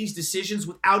make these decisions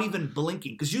without even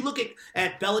blinking. Because you look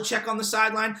at Belichick on the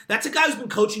sideline, that's a guy who's been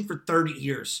coaching for 30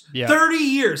 years. Yeah. 30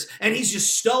 years. And he's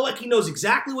just stoic. He knows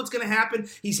exactly what's going to happen.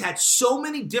 He's had so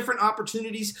many different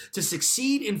opportunities to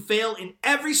succeed and fail in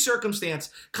every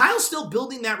circumstance. Kyle's still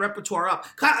building that repertoire up.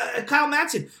 Kyle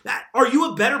Madsen, are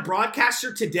you a better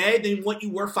broadcaster today than what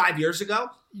you were 5 years ago?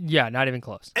 Yeah, not even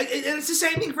close. And it's the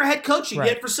same thing for head coaching. Right.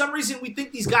 Yet for some reason we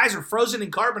think these guys are frozen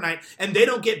in carbonite and they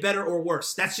don't get better or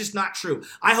worse. That's just not true.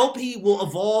 I hope he will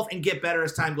evolve and get better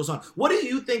as time goes on. What do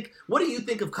you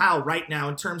think of Kyle right now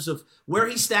in terms of where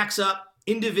he stacks up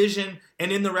in division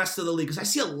and in the rest of the league? Because I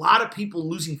see a lot of people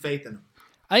losing faith in him.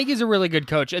 I think he's a really good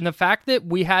coach. And the fact that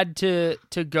we had to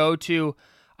go to,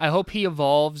 I hope he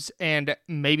evolves, and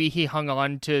maybe he hung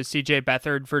on to CJ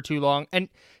Beathard for too long. And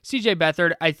CJ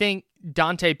Beathard, I think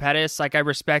Dante Pettis, I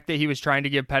respect that he was trying to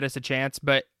give Pettis a chance,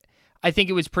 but I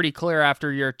think it was pretty clear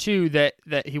after year 2 that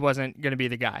he wasn't going to be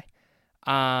the guy.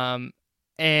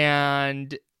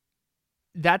 And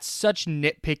that's such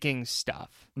nitpicking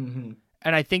stuff. Mm-hmm.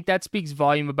 And I think that speaks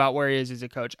volume about where he is as a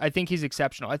coach. I think he's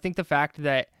exceptional. I think the fact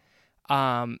that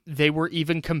they were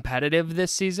even competitive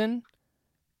this season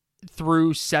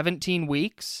through 17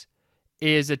 weeks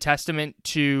is a testament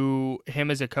to him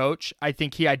as a coach. I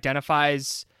think he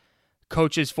identifies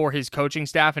coaches for his coaching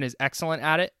staff and is excellent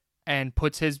at it and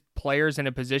puts his players in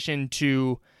a position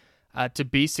to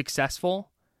be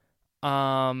successful.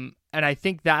 And I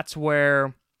think that's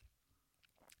where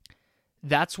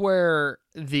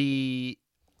the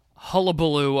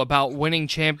hullabaloo about winning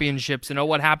championships and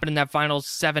what happened in that final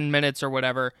 7 minutes or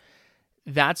whatever,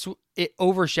 it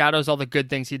overshadows all the good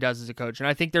things he does as a coach. And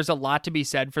I think there's a lot to be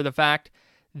said for the fact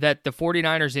that the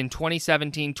 49ers in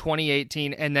 2017,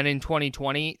 2018, and then in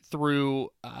 2020, through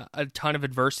a ton of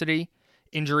adversity,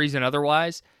 injuries and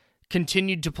otherwise,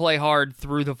 continued to play hard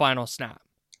through the final snap.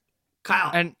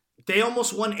 Kyle, and they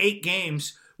almost won 8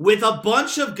 games with a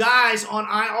bunch of guys on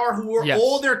IR who were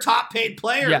all their top paid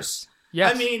players.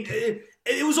 Yes. I mean,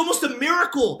 it was almost a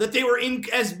miracle that they were in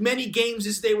as many games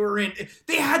as they were in.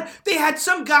 They had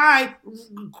some guy,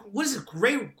 what is it,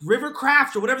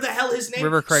 Rivercraft or whatever the hell his name is?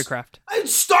 River Craycraft. I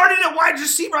started at wide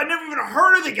receiver. I never even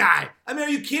heard of the guy. I mean, are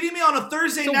you kidding me? On a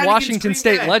Thursday night, Washington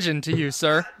State legend to you,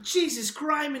 sir. Jesus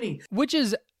criminy. Which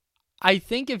is, I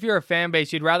think if you're a fan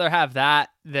base, you'd rather have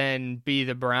that than be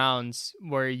the Browns,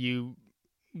 where you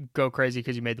go crazy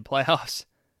because you made the playoffs.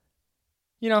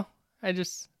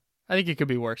 I think it could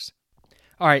be worse.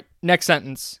 All right, next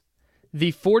sentence.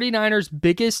 The 49ers'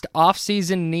 biggest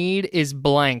offseason need is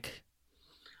blank.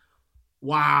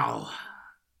 Wow.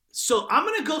 So I'm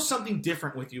going to go something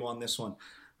different with you on this one.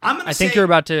 I think you're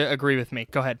about to agree with me.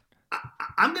 Go ahead.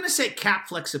 I'm going to say cap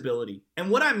flexibility.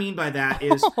 And what I mean by that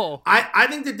is I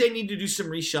think that they need to do some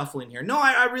reshuffling here. No,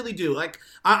 I really do.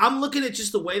 I'm looking at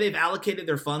just the way they've allocated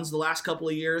their funds the last couple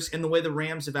of years and the way the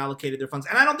Rams have allocated their funds.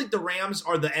 And I don't think the Rams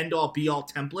are the end-all, be-all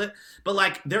template,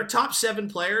 but their top 7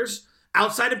 players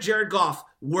outside of Jared Goff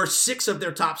were 6 of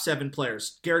their top 7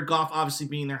 players. Jared Goff obviously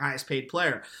being their highest paid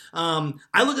player.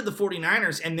 I look at the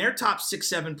 49ers and their top 6,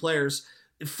 7 players,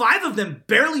 5 of them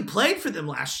barely played for them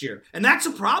last year. And that's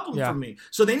a problem for me.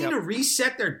 So they need to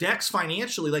reset their decks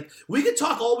financially. We could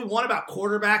talk all we want about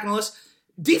quarterback and all this.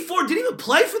 Dee Ford didn't even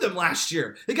play for them last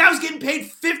year. The guy was getting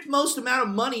paid 5th most amount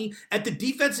of money at the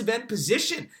defensive end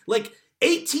position.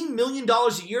 $18 million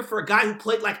a year for a guy who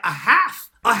played a half.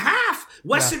 A half.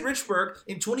 Weston Richburg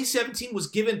in 2017 was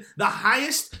given the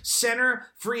highest center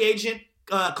free agent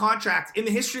contract in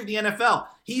the history of the NFL.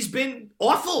 He's been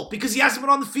awful because he hasn't been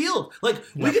on the field.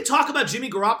 We could talk about Jimmy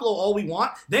Garoppolo all we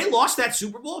want. They lost that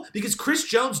Super Bowl because Chris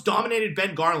Jones dominated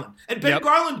Ben Garland. And Ben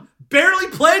Garland barely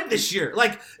played this year.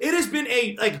 It has been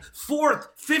a 4th,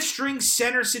 5th string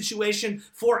center situation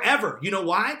forever. You know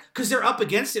why? Because they're up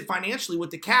against it financially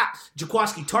with the cap.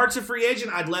 Jaquiski Tartt's a free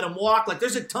agent. I'd let him walk.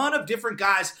 There's a ton of different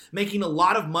guys making a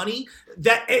lot of money.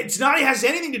 that it's not it has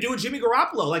anything to do with Jimmy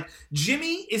Garoppolo. Like,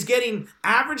 Jimmy is getting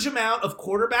average amount of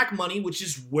quarterback money, which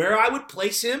is where I would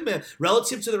place him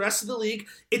relative to the rest of the league.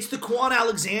 It's the Quan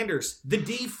Alexanders, the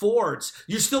D Fords.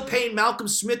 You're still paying Malcolm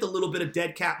Smith a little bit of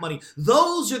dead cap money.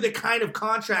 Those are the kind of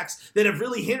contracts that have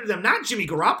really hindered them, not Jimmy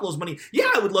Garoppolo's money. Yeah,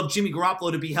 I would love Jimmy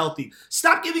Garoppolo to be healthy.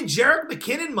 Stop giving Jerick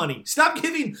McKinnon money. Stop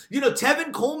giving,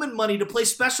 Tevin Coleman money to play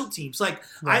special teams. Like,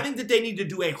 right. I think that they need to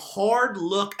do a hard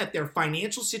look at their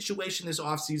financial situation this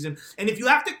offseason. And if you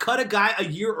have to cut a guy a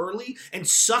year early and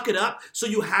suck it up so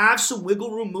you have some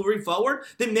wiggle room moving forward,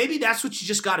 then maybe that's what you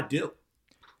just got to do.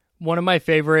 One of my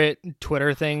favorite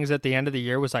Twitter things at the end of the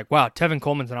year was like, wow, Tevin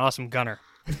Coleman's an awesome gunner.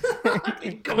 I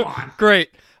mean, come on. Great.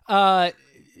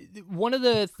 One of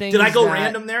the things Did I go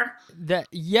random there?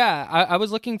 I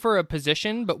was looking for a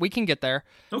position, but we can get there.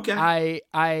 Okay.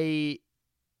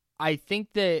 I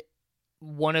think that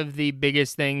one of the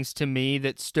biggest things to me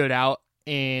that stood out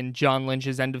in John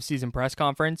Lynch's end of season press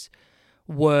conference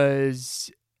was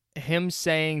him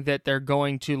saying that they're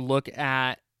going to look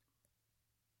at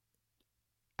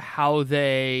how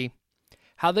they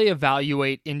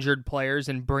evaluate injured players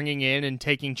and bringing in and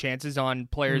taking chances on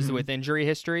players with injury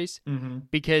histories,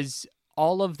 because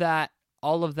all of that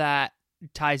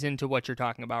ties into what you're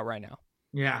talking about right now.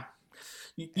 Yeah.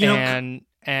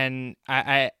 If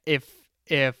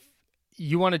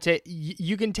you want to take,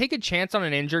 you can take a chance on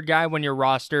an injured guy when your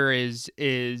roster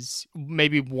is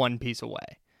maybe one piece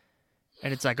away.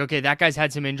 And it's like, okay, that guy's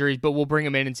had some injuries, but we'll bring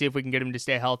him in and see if we can get him to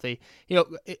stay healthy.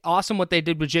 Awesome what they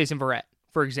did with Jason Verrett,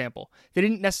 for example. They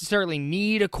didn't necessarily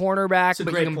need a cornerback,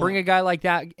 but you can bring a guy like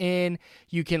that in.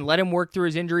 You can let him work through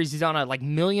his injuries. He's on a $1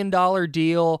 million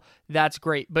deal. That's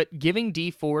great. But giving D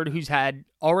Ford, who's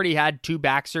already had 2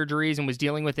 back surgeries and was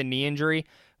dealing with a knee injury,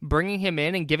 bringing him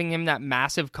in and giving him that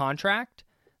massive contract,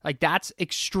 that's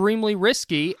extremely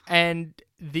risky. And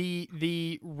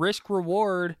the risk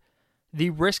reward,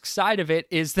 the risk side of it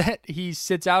is that he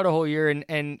sits out a whole year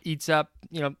and eats up,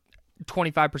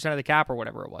 25% of the cap or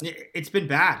whatever it was. It's been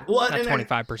bad. Well, not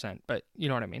 25%, but you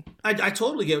know what I mean. I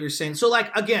totally get what you're saying. So,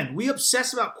 again, we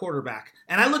obsess about quarterback,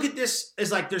 and I look at this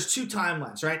as there's 2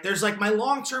 timelines, right? There's my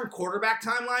long-term quarterback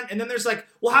timeline, and then there's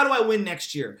well, how do I win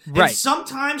next year? Right. And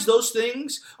sometimes those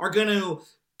things are going to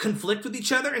conflict with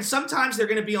each other, and sometimes they're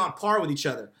going to be on par with each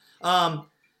other.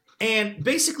 And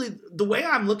basically, the way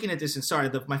I'm looking at this, and sorry,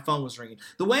 my phone was ringing.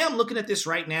 The way I'm looking at this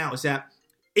right now is that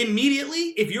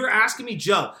immediately, if you're asking me,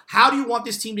 Joe, how do you want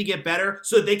this team to get better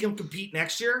so that they can compete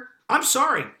next year? I'm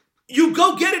sorry. You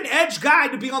go get an edge guy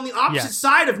to be on the opposite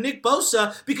side of Nick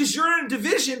Bosa, because you're in a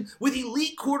division with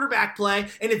elite quarterback play.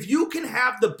 And if you can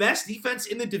have the best defense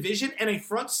in the division and a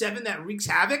front 7 that wreaks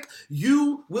havoc,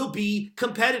 you will be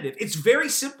competitive. It's very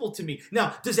simple to me.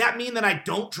 Now, does that mean that I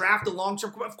don't draft a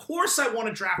long-term quarterback? Of course I want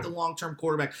to draft a long-term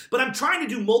quarterback, but I'm trying to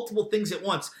do multiple things at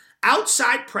once.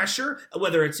 Outside pressure,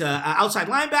 whether it's an outside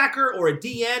linebacker or a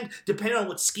D-end, depending on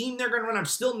what scheme they're going to run. I'm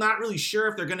still not really sure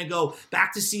if they're going to go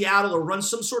back to Seattle or run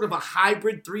some sort of a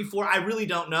hybrid 3-4. I really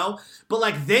don't know.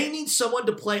 But they need someone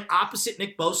to play opposite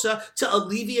Nick Bosa to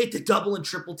alleviate the double and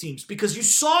triple teams, because you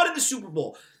saw it in the Super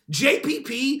Bowl.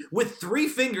 JPP with 3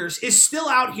 fingers is still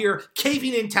out here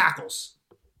caving in tackles.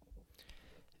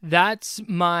 That's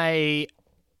my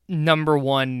number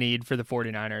one need for the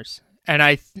 49ers. And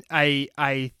I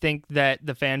think that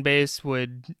the fan base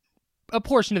a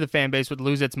portion of the fan base would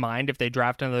lose its mind if they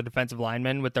draft another defensive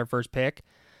lineman with their first pick.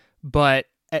 But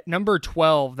at number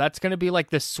 12, that's going to be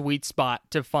the sweet spot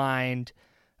to find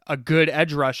a good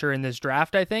edge rusher in this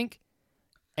draft, I think.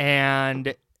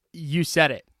 And you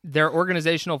said it. Their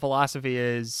organizational philosophy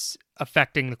is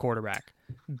affecting the quarterback.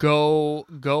 Go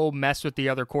mess with the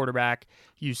other quarterback.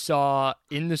 You saw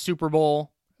in the Super Bowl,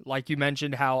 like you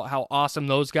mentioned, how awesome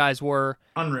those guys were.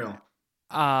 Unreal.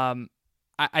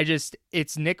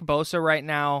 It's Nick Bosa right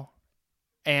now,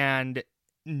 and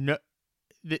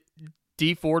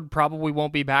D Ford probably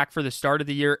won't be back for the start of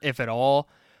the year, if at all.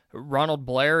 Ronald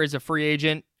Blair is a free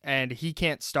agent, and he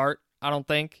can't start, I don't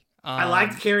think. I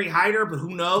liked Kerry Hyder, but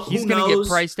who knows? He's going to get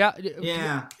priced out.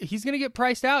 Yeah. He's going to get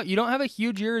priced out. You don't have a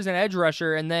huge year as an edge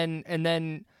rusher and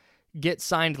then get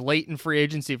signed late in free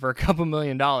agency for a couple $1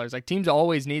 million. Teams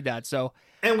always need that. So,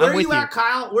 and where are you at,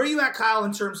 Kyle? Where are you at, Kyle,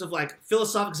 in terms of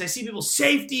philosophical? Because I see people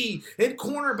safety and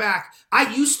cornerback.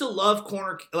 I used to love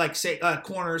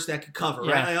corners that could cover.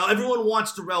 Yeah. Right? Everyone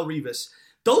wants Darrelle Revis.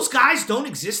 those guys don't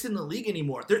exist in the league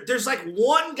anymore. There's like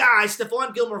one guy,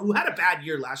 Stephon Gilmore, who had a bad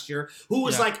year last year, who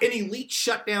was like an elite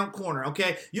shutdown corner,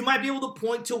 okay? You might be able to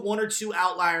point to one or two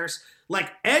outliers. Like,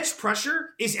 edge pressure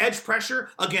is edge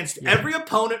pressure against every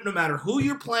opponent, no matter who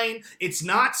you're playing. It's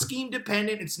not scheme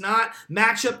dependent. It's not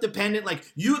matchup dependent. Like,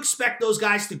 you expect those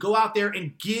guys to go out there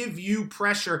and give you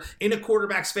pressure in a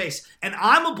quarterback's face. And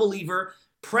I'm a believer,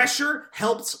 pressure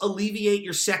helps alleviate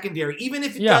your secondary, even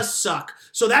if it does suck.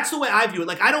 So that's the way I view it.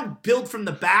 Like, I don't build from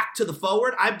the back to the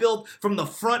forward. I build from the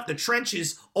front, the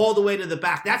trenches, all the way to the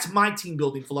back. That's my team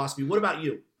building philosophy. What about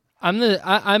you?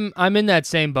 I'm in that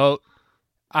same boat.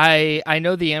 I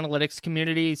know the analytics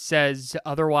community says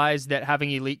otherwise, that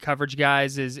having elite coverage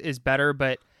guys is better,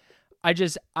 but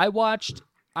I watched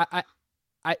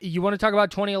you want to talk about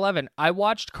 2011? I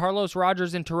watched Carlos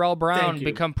Rogers and Terrell Brown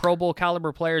become Pro Bowl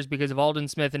caliber players because of Aldon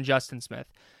Smith and Justin Smith.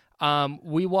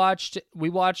 We watched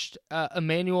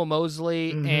Emmanuel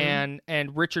Mosley and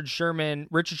Richard Sherman.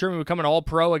 Richard Sherman become an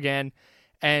All-Pro again,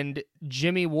 and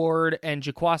Jimmy Ward and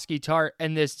Jaquiski Tartt,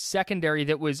 and this secondary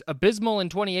that was abysmal in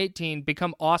 2018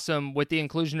 become awesome with the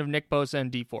inclusion of Nick Bosa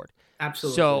and Dee Ford.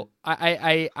 Absolutely. So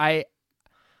I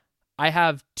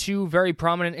have two very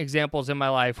prominent examples in my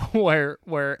life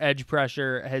where edge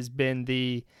pressure has been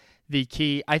the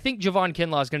key. I think Javon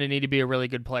Kinlaw is going to need to be a really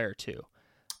good player too.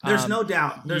 There's no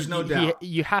doubt. There's no doubt.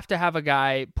 You have to have a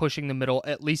guy pushing the middle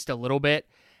at least a little bit.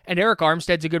 And Eric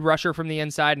Armstead's a good rusher from the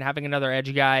inside, and having another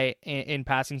edge guy in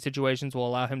passing situations will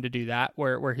allow him to do that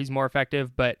where he's more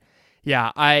effective. But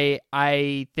yeah,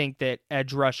 I think that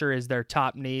edge rusher is their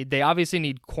top need. They obviously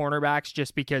need cornerbacks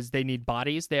just because they need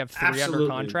bodies. They have 3 under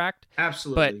contract.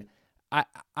 Absolutely. But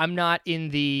I'm not in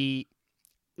the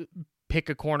pick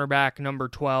a cornerback number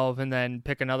 12 and then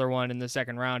pick another one in the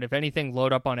second round. If anything,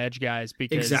 load up on edge guys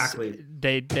because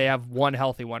they have one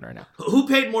healthy one right now. Who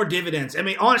paid more dividends? I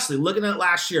mean, honestly, looking at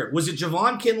last year, was it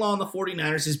Javon Kinlaw on the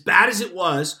 49ers, as bad as it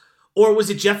was, or was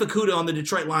it Jeff Okudah on the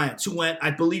Detroit Lions, who went,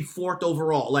 I believe, 4th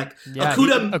overall? Like,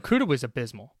 Okudah was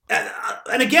abysmal.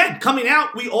 And again, coming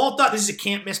out, we all thought this is a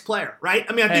can't-miss player, right?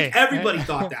 I mean, I think everybody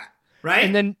thought that, right?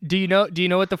 And then do you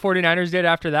know what the 49ers did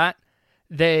after that?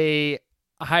 They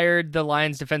hired the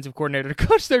Lions defensive coordinator to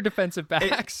coach their defensive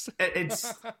backs.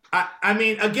 I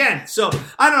mean, again, so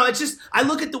I don't know. It's just, I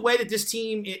look at the way that this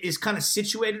team is kind of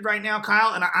situated right now,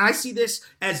 Kyle, and I see this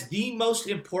as the most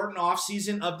important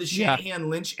offseason of the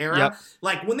Shanahan-Lynch era. Yep.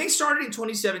 Like, when they started in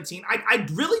 2017, I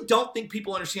really don't think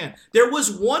people understand. There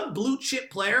was one blue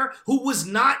chip player who was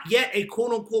not yet a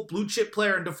quote-unquote blue chip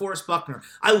player in DeForest Buckner.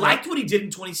 I liked what he did in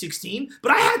 2016,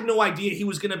 but I had no idea he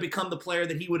was going to become the player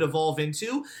that he would evolve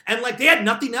into. And, like, they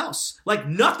had nothing else. Like,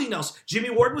 nothing else. Jimmy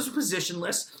Ward was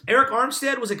positionless. Eric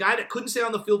Armstead was a guy that couldn't stay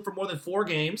on the field for more than 4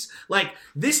 games. Like,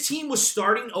 this team was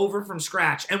starting over from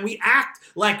scratch, and we act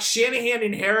like Shanahan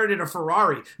inherited a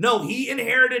Ferrari. No, he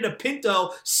inherited a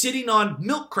Pinto sitting on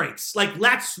milk crates. Like,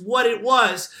 that's what it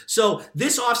was. So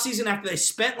this offseason, after they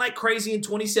spent like crazy in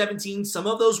 2017, some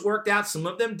of those worked out, some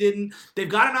of them didn't. They've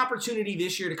got an opportunity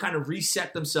this year to kind of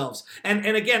reset themselves. And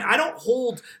again, I don't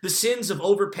hold the sins of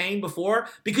overpaying before,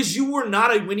 because you were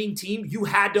not a winning team. You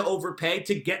had to overpay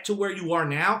to get to where you are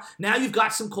now. Now you've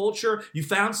got some culture. You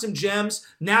found some gems.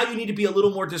 Now you need to be a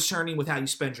little more discerning with how you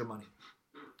spend your money.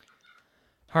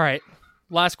 All right.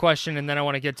 Last question, and then I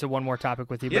want to get to one more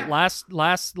topic with you. Yeah. But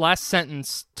last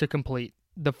sentence to complete.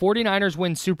 The 49ers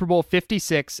win Super Bowl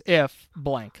 56 if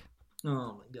blank.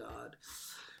 Oh, my God.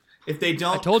 If they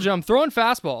don't... I told you I'm throwing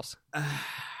fastballs.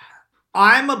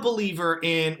 I'm a believer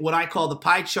in what I call the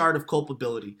pie chart of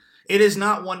culpability. It is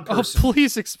not one person. Oh,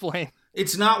 please explain.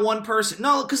 It's not one person.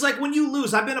 No, because like when you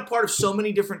lose, I've been a part of so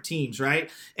many different teams, right?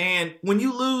 And when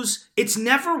you lose, it's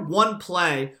never one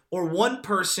play or one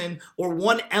person or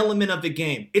one element of the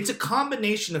game. It's a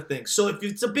combination of things. So if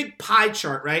it's a big pie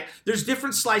chart, right, there's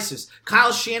different slices.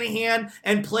 Kyle Shanahan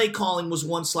and play calling was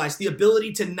one slice. The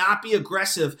ability to not be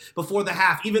aggressive before the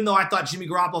half, even though I thought Jimmy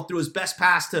Garoppolo threw his best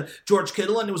pass to George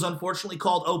Kittle and it was unfortunately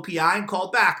called OPI and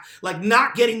called back. Like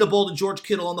not getting the ball to George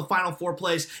Kittle on the final 4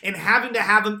 plays and having to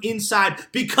have him inside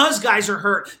because guys are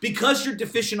hurt, because you're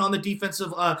deficient on the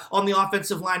defensive, on the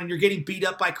offensive line and you're getting beat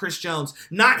up by Chris Jones.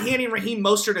 Not handing Raheem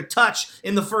Mostert a touch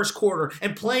in the first quarter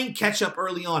and playing catch up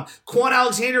early on. Quan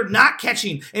Alexander not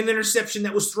catching an interception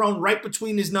that was thrown right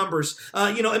between his numbers.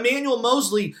 Emmanuel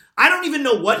Mosley, I don't even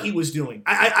know what he was doing.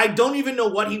 I don't even know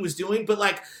what he was doing, but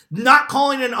like not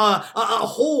calling a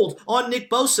hold on Nick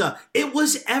Bosa. It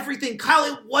was everything. Kyle,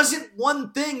 it wasn't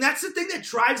one thing. That's the thing that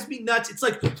drives me nuts. It's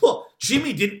like, well,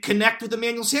 Jimmy didn't connect with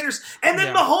Emmanuel Sanders. And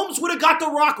then Mahomes would have got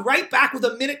the rock right back with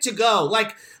a minute to go.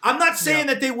 Like, I'm not saying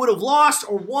that they would have lost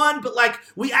or won, but like,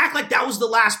 we act like that was the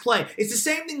last play. It's the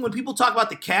same thing when people talk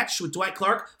about the catch with Dwight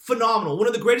Clark. Phenomenal. One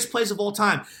of the greatest plays of all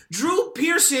time. Drew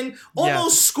Pearson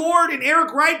almost scored, and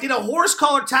Eric Wright did a horse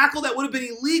collar tackle that would have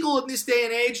been illegal in this day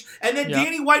and age. And then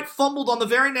Danny White fumbled on the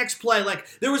very next play. Like,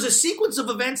 there was a sequence of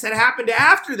events that happened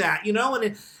after that, you know?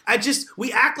 And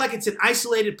we act like it's an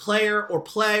isolated player or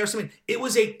play or something. It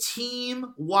was a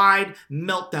team-wide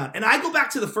meltdown. And I go back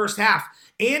to the first half.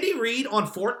 Andy Reid on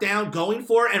fourth down, going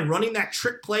for it and running that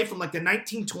trick play from like the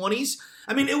 1920s.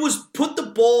 I mean, it was put the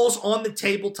balls on the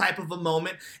table type of a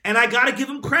moment. And I got to give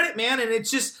him credit, man. And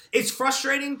it's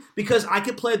frustrating because I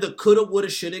could play the coulda, woulda,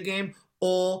 shoulda game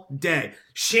all day.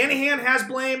 Shanahan has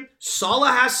blame. Saleh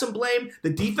has some blame. The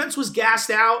defense was gassed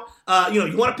out.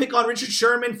 You want to pick on Richard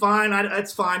Sherman? Fine,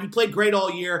 that's fine. He played great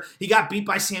all year. He got beat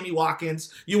by Sammy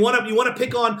Watkins. You want to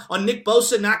pick on Nick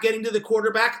Bosa not getting to the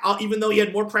quarterback, even though he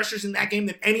had more pressures in that game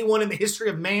than anyone in the history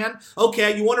of man.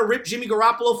 Okay, you want to rip Jimmy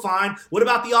Garoppolo? Fine. What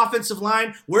about the offensive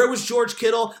line? Where was George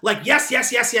Kittle? Like, yes.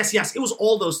 It was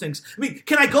all those things. I mean,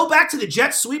 can I go back to the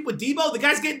Jets sweep with Debo? The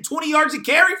guy's getting 20 yards a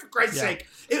carry, for Christ's sake.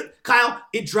 Kyle,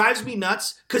 it drives me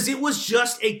nuts because it was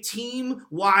just a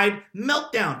team-wide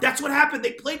meltdown. That's what happened.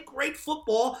 They played great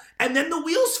football, and then the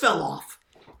wheels fell off.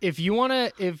 If you want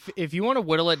to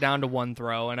whittle it down to one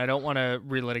throw, and I don't want to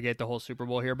relitigate the whole Super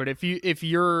Bowl here, but if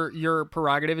your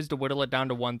prerogative is to whittle it down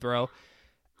to one throw,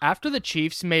 after the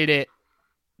Chiefs made it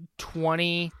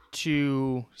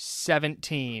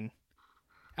 20-17,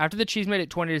 after the Chiefs made it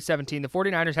 20-17, the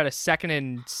 49ers had a 2nd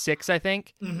and 6, I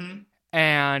think. Mm-hmm.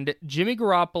 And Jimmy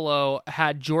Garoppolo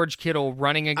had George Kittle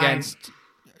running against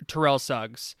Terrell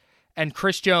Suggs, and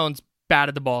Chris Jones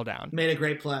batted the ball down. Made a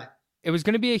great play. It was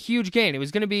going to be a huge gain. It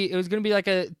was going to be like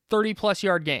a 30-plus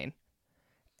yard gain.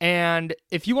 And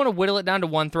if you want to whittle it down to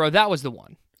one throw, that was the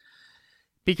one.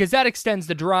 Because that extends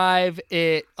the drive.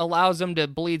 It allows them to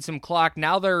bleed some clock.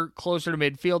 Now they're closer to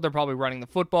midfield. They're probably running the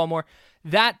football more.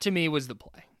 That, to me, was the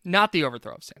play, not the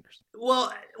overthrow of Sanders.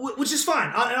 Well, which is fine.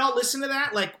 And I'll listen to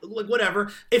that, like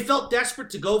whatever. It felt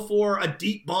desperate to go for a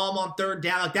deep bomb on third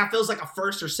down. Like, that feels like a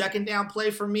first or second down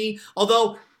play for me.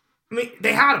 Although, I mean,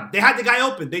 they had him. They had the guy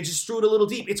open. They just threw it a little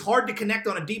deep. It's hard to connect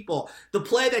on a deep ball. The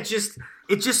play that just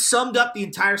summed up the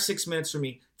entire 6 minutes for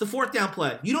me. The fourth down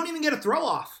play. You don't even get a throw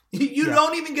off. You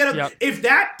don't even get a... If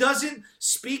that doesn't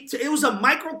speak to... It was a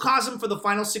microcosm for the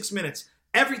final 6 minutes.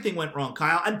 Everything went wrong,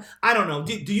 Kyle. And I don't know.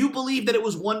 Do you believe that it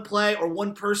was one play or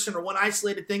one person or one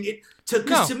isolated thing?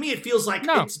 Because to me, it feels like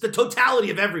it's the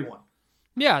totality of everyone.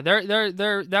 Yeah, there.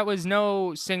 That was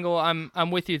no single.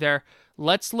 I'm with you there.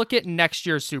 Let's look at next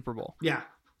year's Super Bowl. Yeah.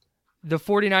 The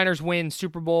 49ers win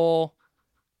Super Bowl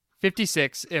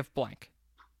 56 if blank.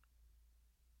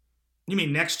 You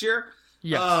mean next year?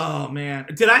 Yes. Oh man,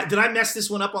 did I mess this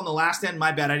one up on the last end?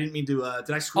 My bad. I didn't mean to.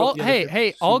 Did I screw up?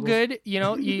 Hey, all good. You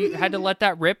know, you had to let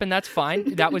that rip, and that's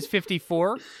fine. That was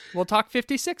 54. We'll talk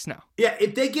 56 now. Yeah,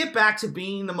 if they get back to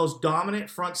being the most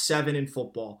dominant front seven in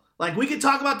football, like we can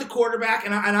talk about the quarterback,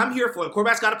 and I'm here for it.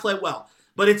 Quarterback's got to play well.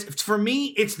 But for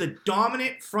me, it's the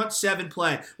dominant front seven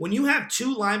play. When you have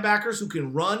two linebackers who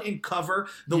can run and cover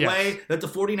the way that the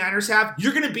 49ers have,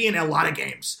 you're going to be in a lot of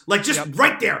games. Like just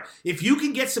right there. If you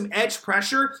can get some edge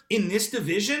pressure in this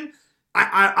division,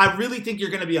 I really think you're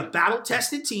going to be a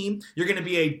battle-tested team. You're going to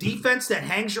be a defense that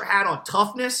hangs your hat on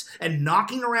toughness and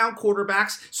knocking around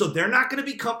quarterbacks, so they're not going to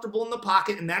be comfortable in the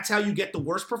pocket, and that's how you get the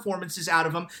worst performances out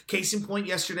of them. Case in point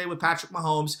yesterday with Patrick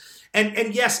Mahomes.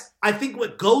 And yes, I think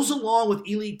what goes along with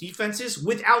elite defenses,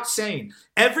 without saying,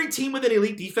 every team with an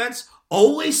elite defense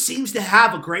always seems to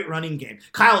have a great running game.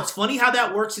 Kyle, it's funny how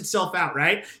that works itself out,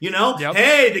 right? You know,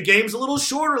 hey, the game's a little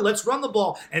shorter. Let's run the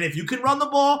ball. And if you can run the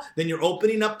ball, then you're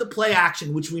opening up the play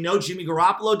action, which we know Jimmy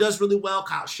Garoppolo does really well.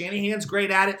 Kyle Shanahan's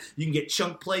great at it. You can get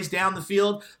chunk plays down the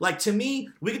field. Like, to me,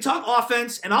 we can talk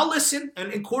offense, and I'll listen.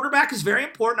 And quarterback is very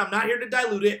important. I'm not here to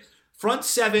dilute it. Front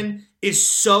seven is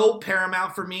so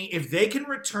paramount for me. If they can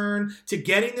return to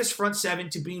getting this front seven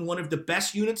to being one of the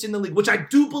best units in the league, which I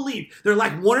do believe they're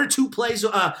like one or two players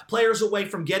away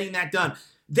from getting that done,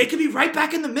 they could be right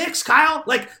back in the mix, Kyle.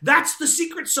 Like, that's the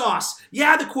secret sauce.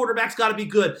 Yeah, the quarterback's got to be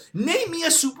good. Name me a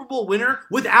Super Bowl winner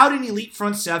without an elite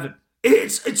front seven.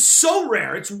 It's so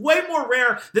rare. It's way more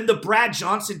rare than the Brad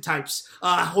Johnson types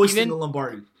hoisting the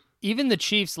Lombardi. Even the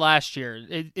Chiefs last year,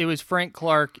 it was Frank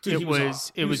Clark. Dude, it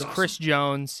was awesome. Chris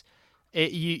Jones.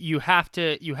 You have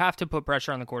to put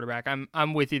pressure on the quarterback.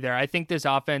 I'm with you there. I think this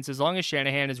offense, as long as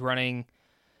Shanahan is running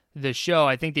the show,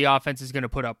 I think the offense is going to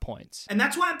put up points. And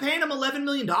that's why I'm paying him $11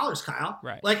 million, Kyle.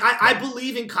 Right. Like, I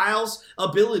believe in Kyle's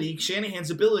ability,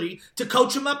 Shanahan's ability, to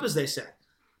coach him up, as they say.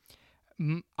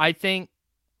 I think,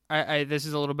 this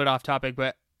is a little bit off topic,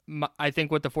 but I think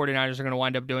what the 49ers are going to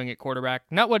wind up doing at quarterback,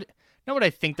 not what I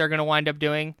think they're going to wind up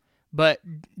doing, but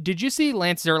did you see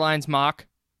Lance Zierlein's mock?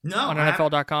 No. On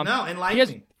NFL.com? No, enlighten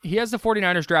me. He has the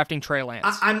 49ers drafting Trey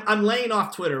Lance. I'm laying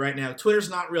off Twitter right now. Twitter's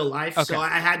not real life, okay. So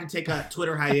I had to take a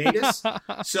Twitter hiatus.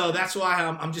 So that's why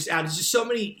I'm just out. There's just so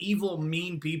many evil,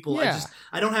 mean people. Yeah.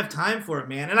 I don't have time for it,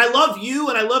 man. And I love you,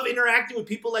 and I love interacting with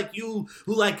people like you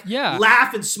who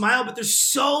laugh and smile, but there's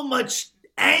so much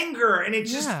anger, and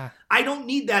it's just, I don't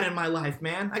need that in my life,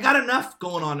 man. I got enough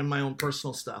going on in my own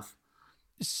personal stuff.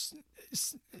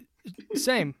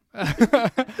 Same.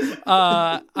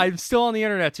 I'm still on the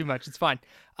internet too much. It's fine.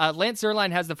 Lance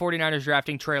Zierlein has the 49ers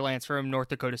drafting Trey Lance from North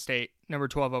Dakota State, number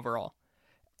 12 overall.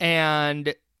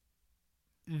 And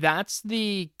that's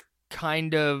the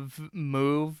kind of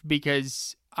move,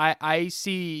 because I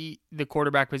see the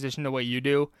quarterback position the way you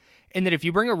do, in that if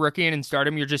you bring a rookie in and start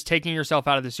him, you're just taking yourself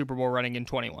out of the Super Bowl running in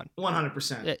 21.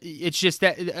 100%. It's just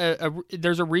that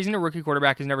there's a reason a rookie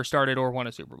quarterback has never started or won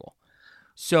a Super Bowl.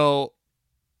 So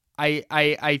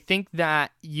I think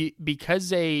that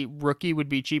because a rookie would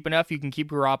be cheap enough, you can keep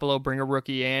Garoppolo, bring a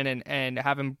rookie in, and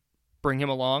have him bring him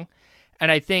along. And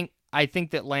I think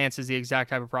that Lance is the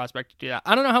exact type of prospect to do that.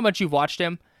 I don't know how much you've watched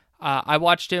him. I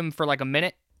watched him for like a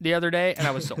minute the other day, and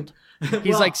I was sold.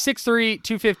 He's like 6'3",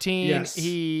 215. Yes.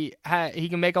 He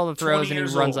can make all the throws, and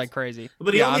he runs like crazy.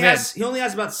 But he only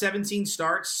has about 17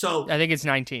 starts, so I think it's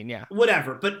 19. Yeah,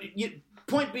 whatever. But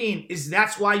point being is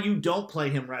that's why you don't play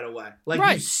him right away.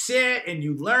 You sit and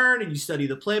you learn and you study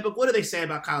the playbook. What do they say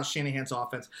about Kyle Shanahan's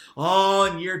offense? Oh,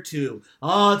 in year 2.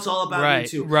 Oh, it's all about year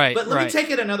 2. Right. But let me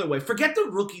take it another way. Forget the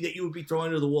rookie that you would be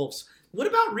throwing to the Wolves. What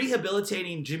about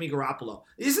rehabilitating Jimmy Garoppolo?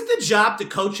 Isn't the job to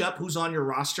coach up who's on your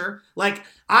roster?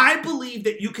 I believe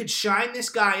that you could shine this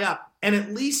guy up and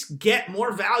at least get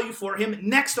more value for him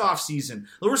next offseason.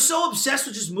 We're so obsessed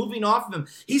with just moving off of him.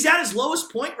 He's at his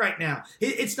lowest point right now.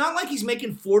 It's not like he's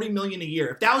making $40 million a year.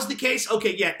 If that was the case,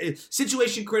 okay, yeah,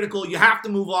 situation critical. You have to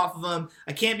move off of him.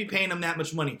 I can't be paying him that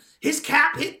much money. His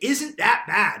cap hit isn't that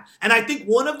bad. And I think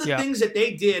one of the things that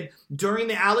they did during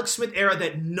the Alex Smith era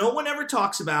that no one ever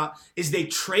talks about is they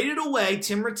traded away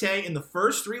Tim Rattay in the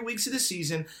first 3 weeks of the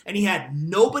season, and he had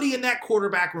nobody in that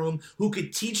quarterback room who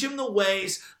could teach him the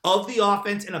ways of the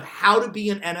offense and of how to be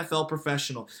an NFL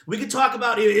professional. We could talk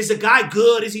about, is a guy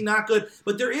good? Is he not good?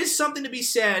 But there is something to be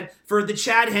said for the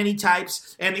Chad Henne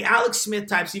types and the Alex Smith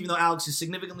types, even though Alex is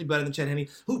significantly better than Chad Henne,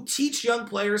 who teach young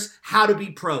players how to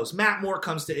be pros. Matt Moore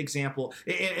comes to example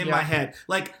in my head.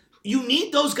 You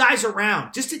need those guys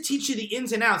around just to teach you the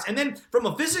ins and outs. And then from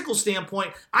a physical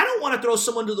standpoint, I don't want to throw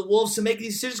someone to the Wolves to make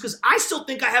these decisions because I still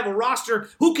think I have a roster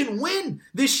who can win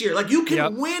this year. You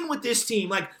can win with this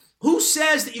team. Who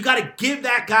says that you got to give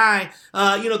that guy,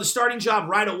 the starting job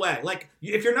right away?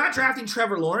 If you're not drafting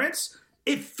Trevor Lawrence,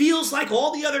 it feels like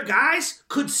all the other guys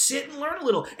could sit and learn a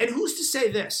little. And who's to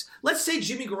say this? Let's say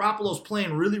Jimmy Garoppolo's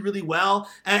playing really, really well,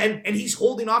 and he's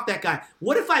holding off that guy.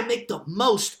 What if I make the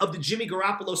most of the Jimmy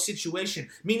Garoppolo situation?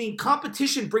 Meaning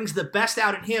competition brings the best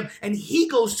out in him, and he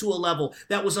goes to a level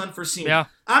that was unforeseen. Yeah.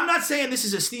 I'm not saying this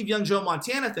is a Steve Young, Joe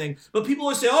Montana thing, but people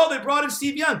always say, oh, they brought in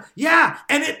Steve Young. Yeah,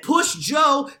 and it pushed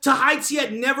Joe to heights he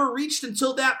had never reached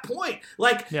until that point.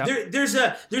 There's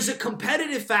a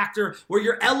competitive factor where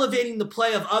you're elevating the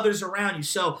play of others around you.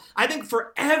 So I think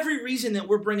for every reason that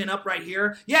we're bringing up right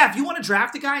here, if you want to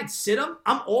draft a guy and sit him,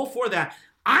 I'm all for that.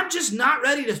 I'm just not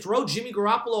ready to throw Jimmy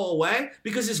Garoppolo away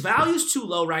because his value's too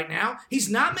low right now. He's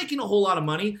not making a whole lot of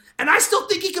money, and I still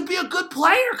think he could be a good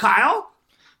player, Kyle.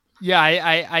 Yeah,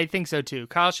 I think so too.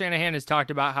 Kyle Shanahan has talked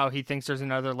about how he thinks there's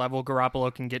another level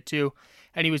Garoppolo can get to,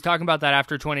 and he was talking about that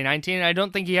after 2019, and I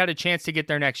don't think he had a chance to get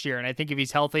there next year, and I think if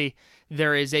he's healthy,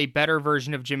 there is a better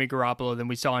version of Jimmy Garoppolo than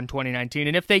we saw in 2019,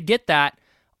 and if they get that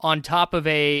on top of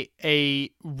a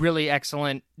really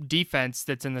excellent defense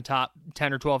that's in the top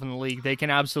 10 or 12 in the league, they can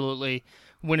absolutely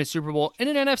win a Super Bowl in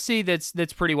an NFC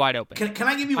that's pretty wide open. Can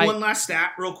I give you one last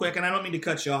stat real quick? And I don't mean to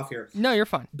cut you off here. No, you're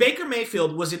fine. Baker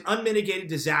Mayfield was an unmitigated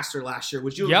disaster last year.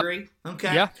 Would you agree?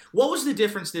 Okay. Yeah. What was the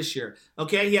difference this year?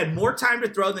 Okay, he had more time to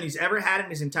throw than he's ever had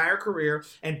in his entire career,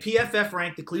 and PFF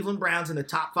ranked the Cleveland Browns in the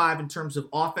top 5 in terms of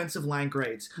offensive line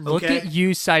grades. Okay? Look at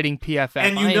you citing PFF.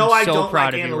 And I don't like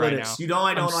analytics.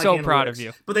 Right, I'm so proud of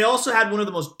you. But they also had one of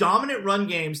the most dominant run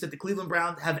games that the Cleveland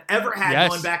Browns have ever had,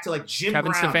 going back to Jim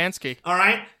Kevin Brown. Stefanski. All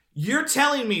right? You're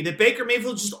telling me that Baker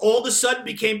Mayfield just all of a sudden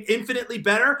became infinitely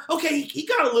better? Okay, he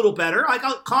got a little better. Like,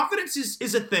 confidence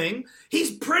is a thing.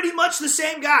 He's pretty much the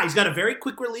same guy. He's got a very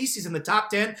quick release. He's in the top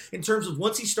 10 in terms of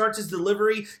once he starts his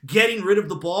delivery, getting rid of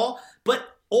the ball. But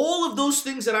all of those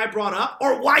things that I brought up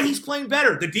are why he's playing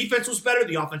better. The defense was better.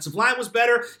 The offensive line was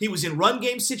better. He was in run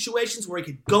game situations where he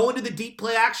could go into the deep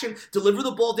play action, deliver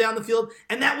the ball down the field,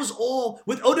 and that was all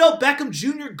with Odell Beckham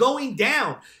Jr. going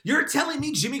down. You're telling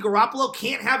me Jimmy Garoppolo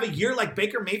can't have a year like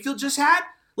Baker Mayfield just had?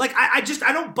 Like, I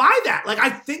don't buy that. Like, I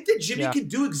think that Jimmy can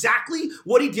do exactly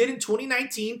what he did in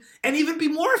 2019 and even be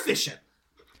more efficient.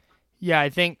 Yeah, I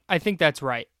think that's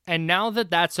right. And now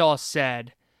that that's all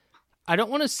said, I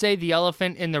don't want to say the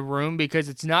elephant in the room because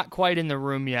it's not quite in the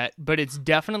room yet, but it's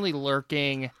definitely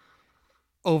lurking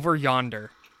over yonder.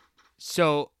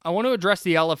 So I want to address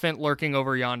the elephant lurking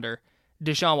over yonder.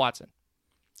 Deshaun Watson.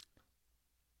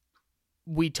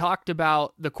 We talked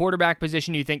about the quarterback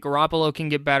position. You think Garoppolo can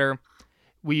get better.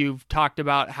 We've talked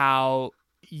about how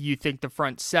you think the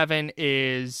front seven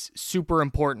is super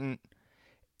important.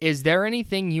 Is there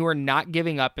anything you are not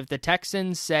giving up if the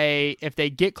Texans say, if they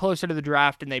get closer to the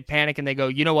draft and they panic and they go,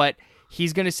 you know what,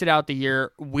 he's going to sit out the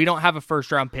year. We don't have a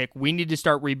first-round pick. We need to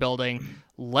start rebuilding.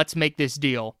 Let's make this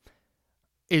deal.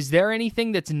 Is there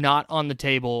anything that's not on the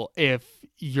table if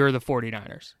you're the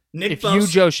 49ers? If you,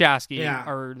 Joe Shasky,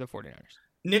 are the 49ers.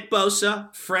 Nick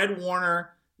Bosa, Fred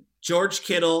Warner, George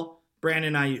Kittle,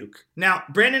 Brandon Ayuk. Now,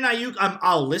 Brandon Ayuk,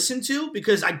 I'll listen to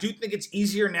because I do think it's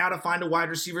easier now to find a wide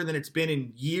receiver than it's been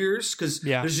in years because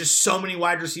there's just so many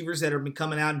wide receivers that have been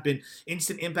coming out and been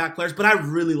instant impact players. But I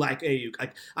really like Ayuk.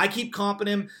 I keep comping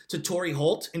him to Torrey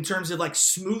Holt in terms of like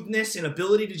smoothness and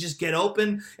ability to just get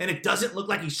open, and it doesn't look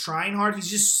like he's trying hard. He's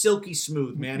just silky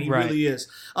smooth, man. He really is.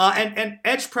 And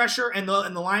edge pressure and the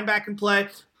linebacking play.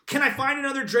 Can I find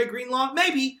another Dre Greenlaw?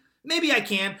 Maybe I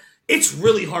can. It's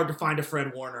really hard to find a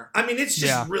Fred Warner. I mean, it's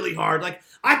just really hard. Like,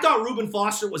 I thought Reuben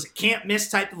Foster was a can't miss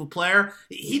type of a player.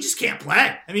 He just can't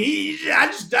play. I mean,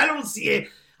 I don't see it.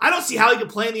 I don't see how he could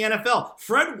play in the NFL.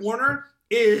 Fred Warner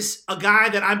is a guy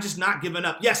that I'm just not giving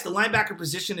up. Yes, the linebacker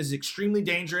position is extremely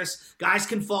dangerous. Guys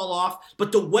can fall off.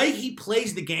 But the way he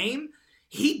plays the game,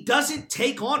 he doesn't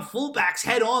take on fullbacks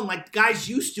head on like guys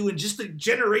used to in just the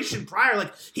generation prior.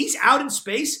 Like, he's out in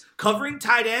space, covering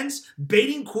tight ends,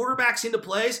 baiting quarterbacks into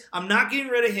plays. I'm not getting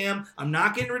rid of him. I'm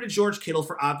not getting rid of George Kittle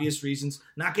for obvious reasons.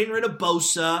 Not getting rid of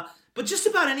Bosa. But just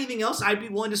about anything else, I'd be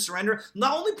willing to surrender. The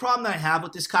only problem that I have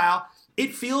with this, Kyle,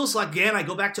 it feels like, again, I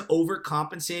go back to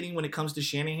overcompensating when it comes to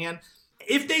Shanahan.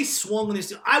 If they swung on this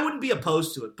deal, I wouldn't be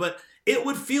opposed to it, but it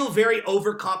would feel very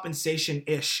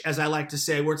overcompensation-ish, as I like to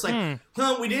say, where it's like,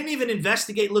 we didn't even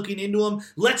investigate looking into him.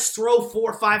 Let's throw 4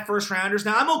 or 5 first-rounders.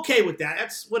 Now, I'm okay with that.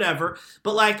 That's whatever.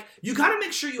 But, like, you got to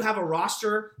make sure you have a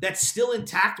roster that's still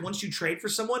intact once you trade for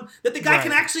someone, that the guy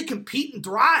can actually compete and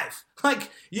thrive.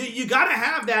 Like, you got to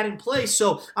have that in place.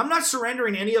 So I'm not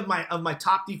surrendering any of my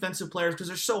top defensive players because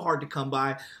they're so hard to come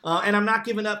by. And I'm not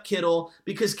giving up Kittle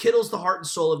because Kittle's the heart and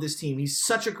soul of this team. He's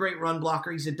such a great run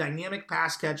blocker. He's a dynamic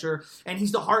pass catcher, and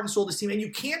he's the heart and soul of this team. And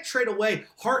you can't trade away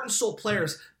heart and soul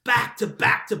players back to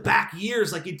back to back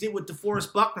years like you did with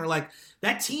DeForest Buckner. Like,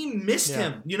 that team missed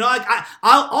him. You know, like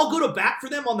I'll go to bat for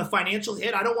them on the financial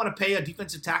hit. I don't want to pay a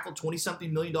defensive tackle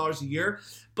 $20-something million a year,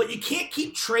 but you can't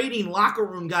keep trading locker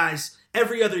room guys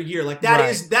every other year. Like,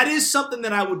 that is something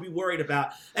that I would be worried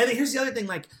about. And then here's the other thing,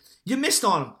 like, you missed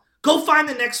on them. Go find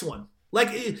the next one.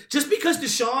 Like, just because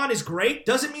Deshaun is great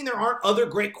doesn't mean there aren't other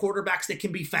great quarterbacks that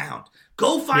can be found.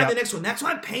 Go find the next one. That's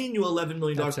why I'm paying you $11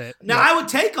 million. Now, I would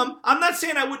take them. I'm not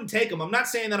saying I wouldn't take them. I'm not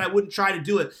saying that I wouldn't try to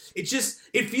do it. It's just,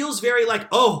 it feels very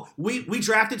like, we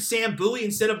drafted Sam Bowie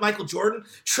instead of Michael Jordan.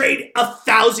 Trade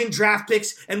 1,000 draft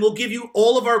picks, and we'll give you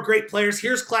all of our great players.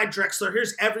 Here's Clyde Drexler.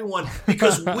 Here's everyone,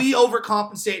 because we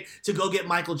overcompensate to go get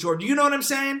Michael Jordan. You know what I'm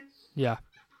saying? Yeah,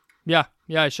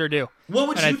 I sure do. What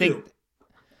would you do?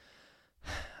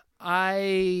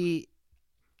 I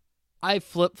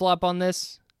flip-flop on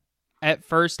this. At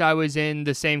first, I was in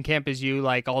the same camp as you.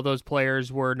 Like, all those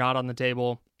players were not on the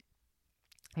table.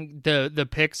 The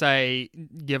picks, I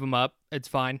give them up. It's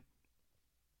fine.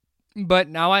 But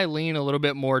now I lean a little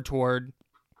bit more toward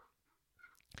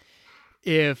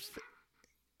if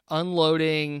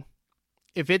unloading,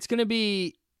 if it's going to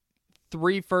be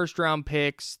 3 first-round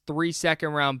picks, 3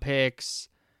 second-round picks,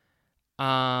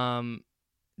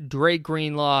 Dre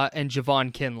Greenlaw, and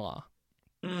Javon Kinlaw.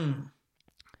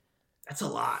 That's a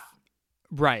lot.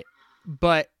 Right.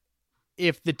 But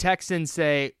if the Texans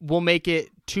say, we'll make it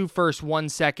 2 first, 1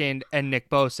 second, and Nick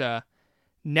Bosa,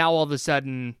 now all of a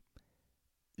sudden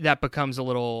that becomes a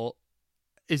little,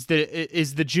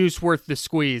 the juice worth the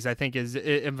squeeze? I think is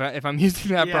if I'm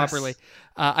using that properly.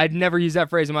 I'd never used that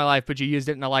phrase in my life, but you used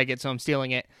it and I like it, so I'm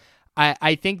stealing it.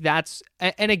 I think that's,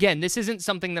 and again, this isn't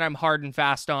something that I'm hard and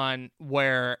fast on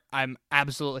where I'm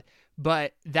absolutely,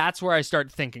 but that's where I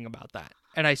start thinking about that.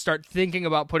 And I start thinking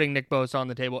about putting Nick Bosa on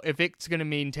the table. If it's going to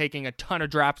mean taking a ton of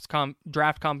draft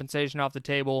compensation off the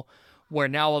table, where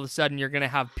now all of a sudden you're going to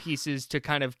have pieces to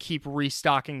kind of keep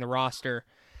restocking the roster,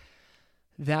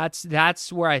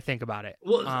 that's where I think about it.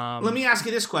 Well, let me ask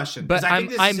you this question. But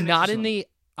I'm not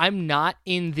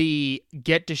in the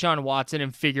get Deshaun Watson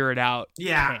and figure it out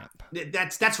camp.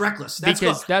 That's reckless.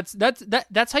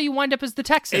 That's how you wind up as the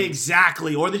Texans.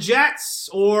 Exactly. Or the Jets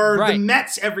or the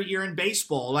Mets every year in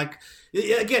baseball. Like,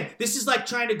 again, this is like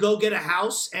trying to go get a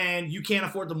house and you can't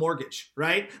afford the mortgage,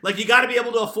 right? Like, you got to be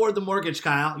able to afford the mortgage,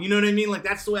 Kyle. You know what I mean? Like,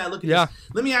 that's the way I look at this.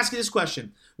 Let me ask you this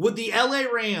question. Would the LA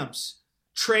Rams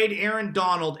trade Aaron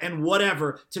Donald and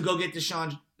whatever to go get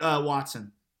Deshaun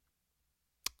Watson?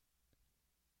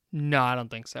 No, I don't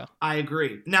think so. I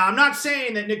agree. Now, I'm not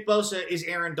saying that Nick Bosa is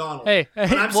Aaron Donald. Well,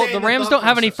 the Rams don't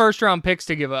have any first-round picks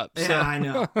to give up. So. Yeah, I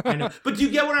know. But do you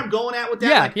get where I'm going at with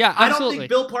that? Yeah, absolutely. I don't think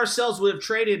Bill Parcells would have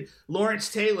traded Lawrence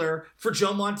Taylor for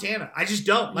Joe Montana. I just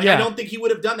don't. I don't think he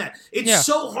would have done that. It's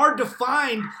so hard to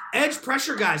find edge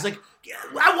pressure guys. Like,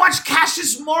 I watched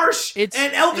Cassius Marsh and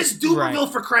Elvis Duberville,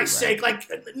 for Christ's sake. Like,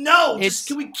 no,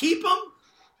 can we keep them?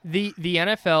 The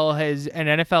NFL and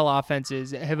NFL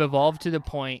offenses have evolved to the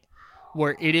point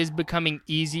where it is becoming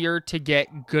easier to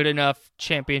get good enough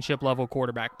championship level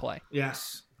quarterback play.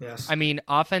 Yes. I mean,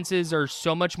 offenses are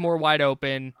so much more wide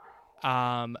open,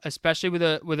 especially with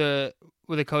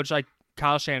a coach like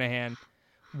Kyle Shanahan,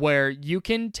 where you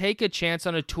can take a chance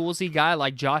on a toolsy guy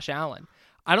like Josh Allen.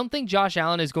 I don't think Josh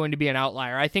Allen is going to be an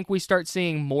outlier. I think we start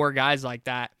seeing more guys like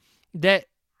that. That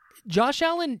Josh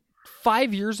Allen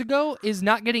 5 years ago is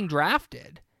not getting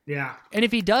drafted. Yeah. And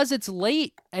if he does, it's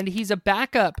late, and he's a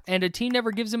backup, and a team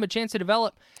never gives him a chance to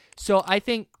develop. So I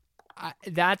think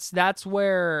that's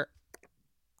where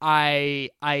I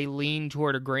lean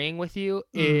toward agreeing with you,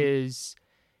 is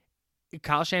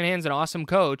Kyle Shanahan's an awesome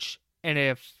coach, and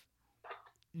if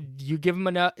you give him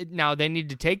enough, now they need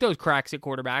to take those cracks at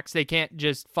quarterbacks. They can't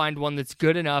just find one that's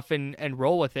good enough and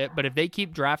roll with it. But if they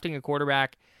keep drafting a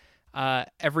quarterback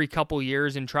every couple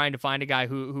years and trying to find a guy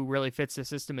who really fits the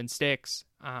system and sticks,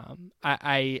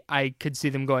 I could see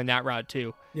them going that route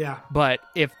too. Yeah. But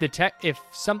if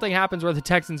something happens where the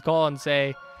Texans call and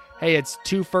say, hey, it's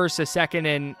 2 firsts, a second,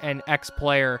 and X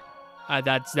player,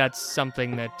 that's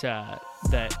something that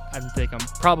I think I'm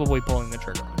probably pulling the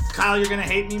trigger on. Kyle, you're gonna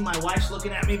hate me. My wife's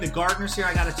looking at me. The gardener's here.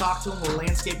 I gotta talk to him. We're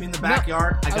landscaping in the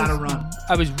backyard. I gotta run.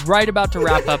 I was right about to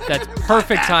wrap up. That's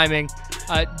perfect timing.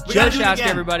 Joe Shasky,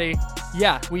 everybody.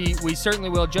 Yeah, we certainly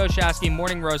will. Joe Shasky,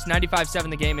 Morning Roast, 95.7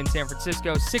 The Game in San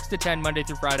Francisco, 6 to 10 Monday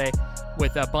through Friday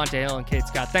with Bonta Hill and Kate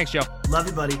Scott. Thanks, Joe. Love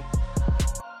you, buddy.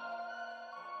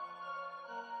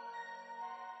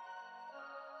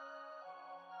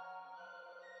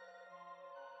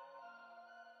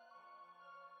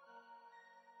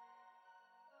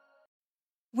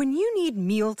 When you need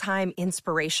mealtime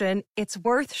inspiration, it's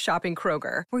worth shopping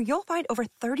Kroger, where you'll find over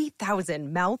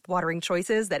 30,000 mouth-watering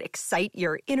choices that excite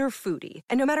your inner foodie.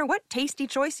 And no matter what tasty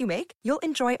choice you make, you'll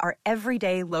enjoy our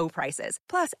everyday low prices,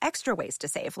 plus extra ways to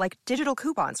save, like digital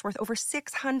coupons worth over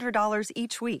 $600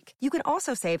 each week. You can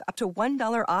also save up to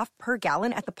 $1 off per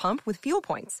gallon at the pump with fuel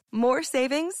points. More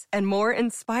savings and more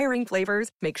inspiring flavors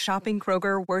make shopping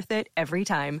Kroger worth it every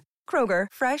time. Kroger,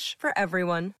 fresh for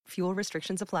everyone. Fuel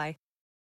restrictions apply.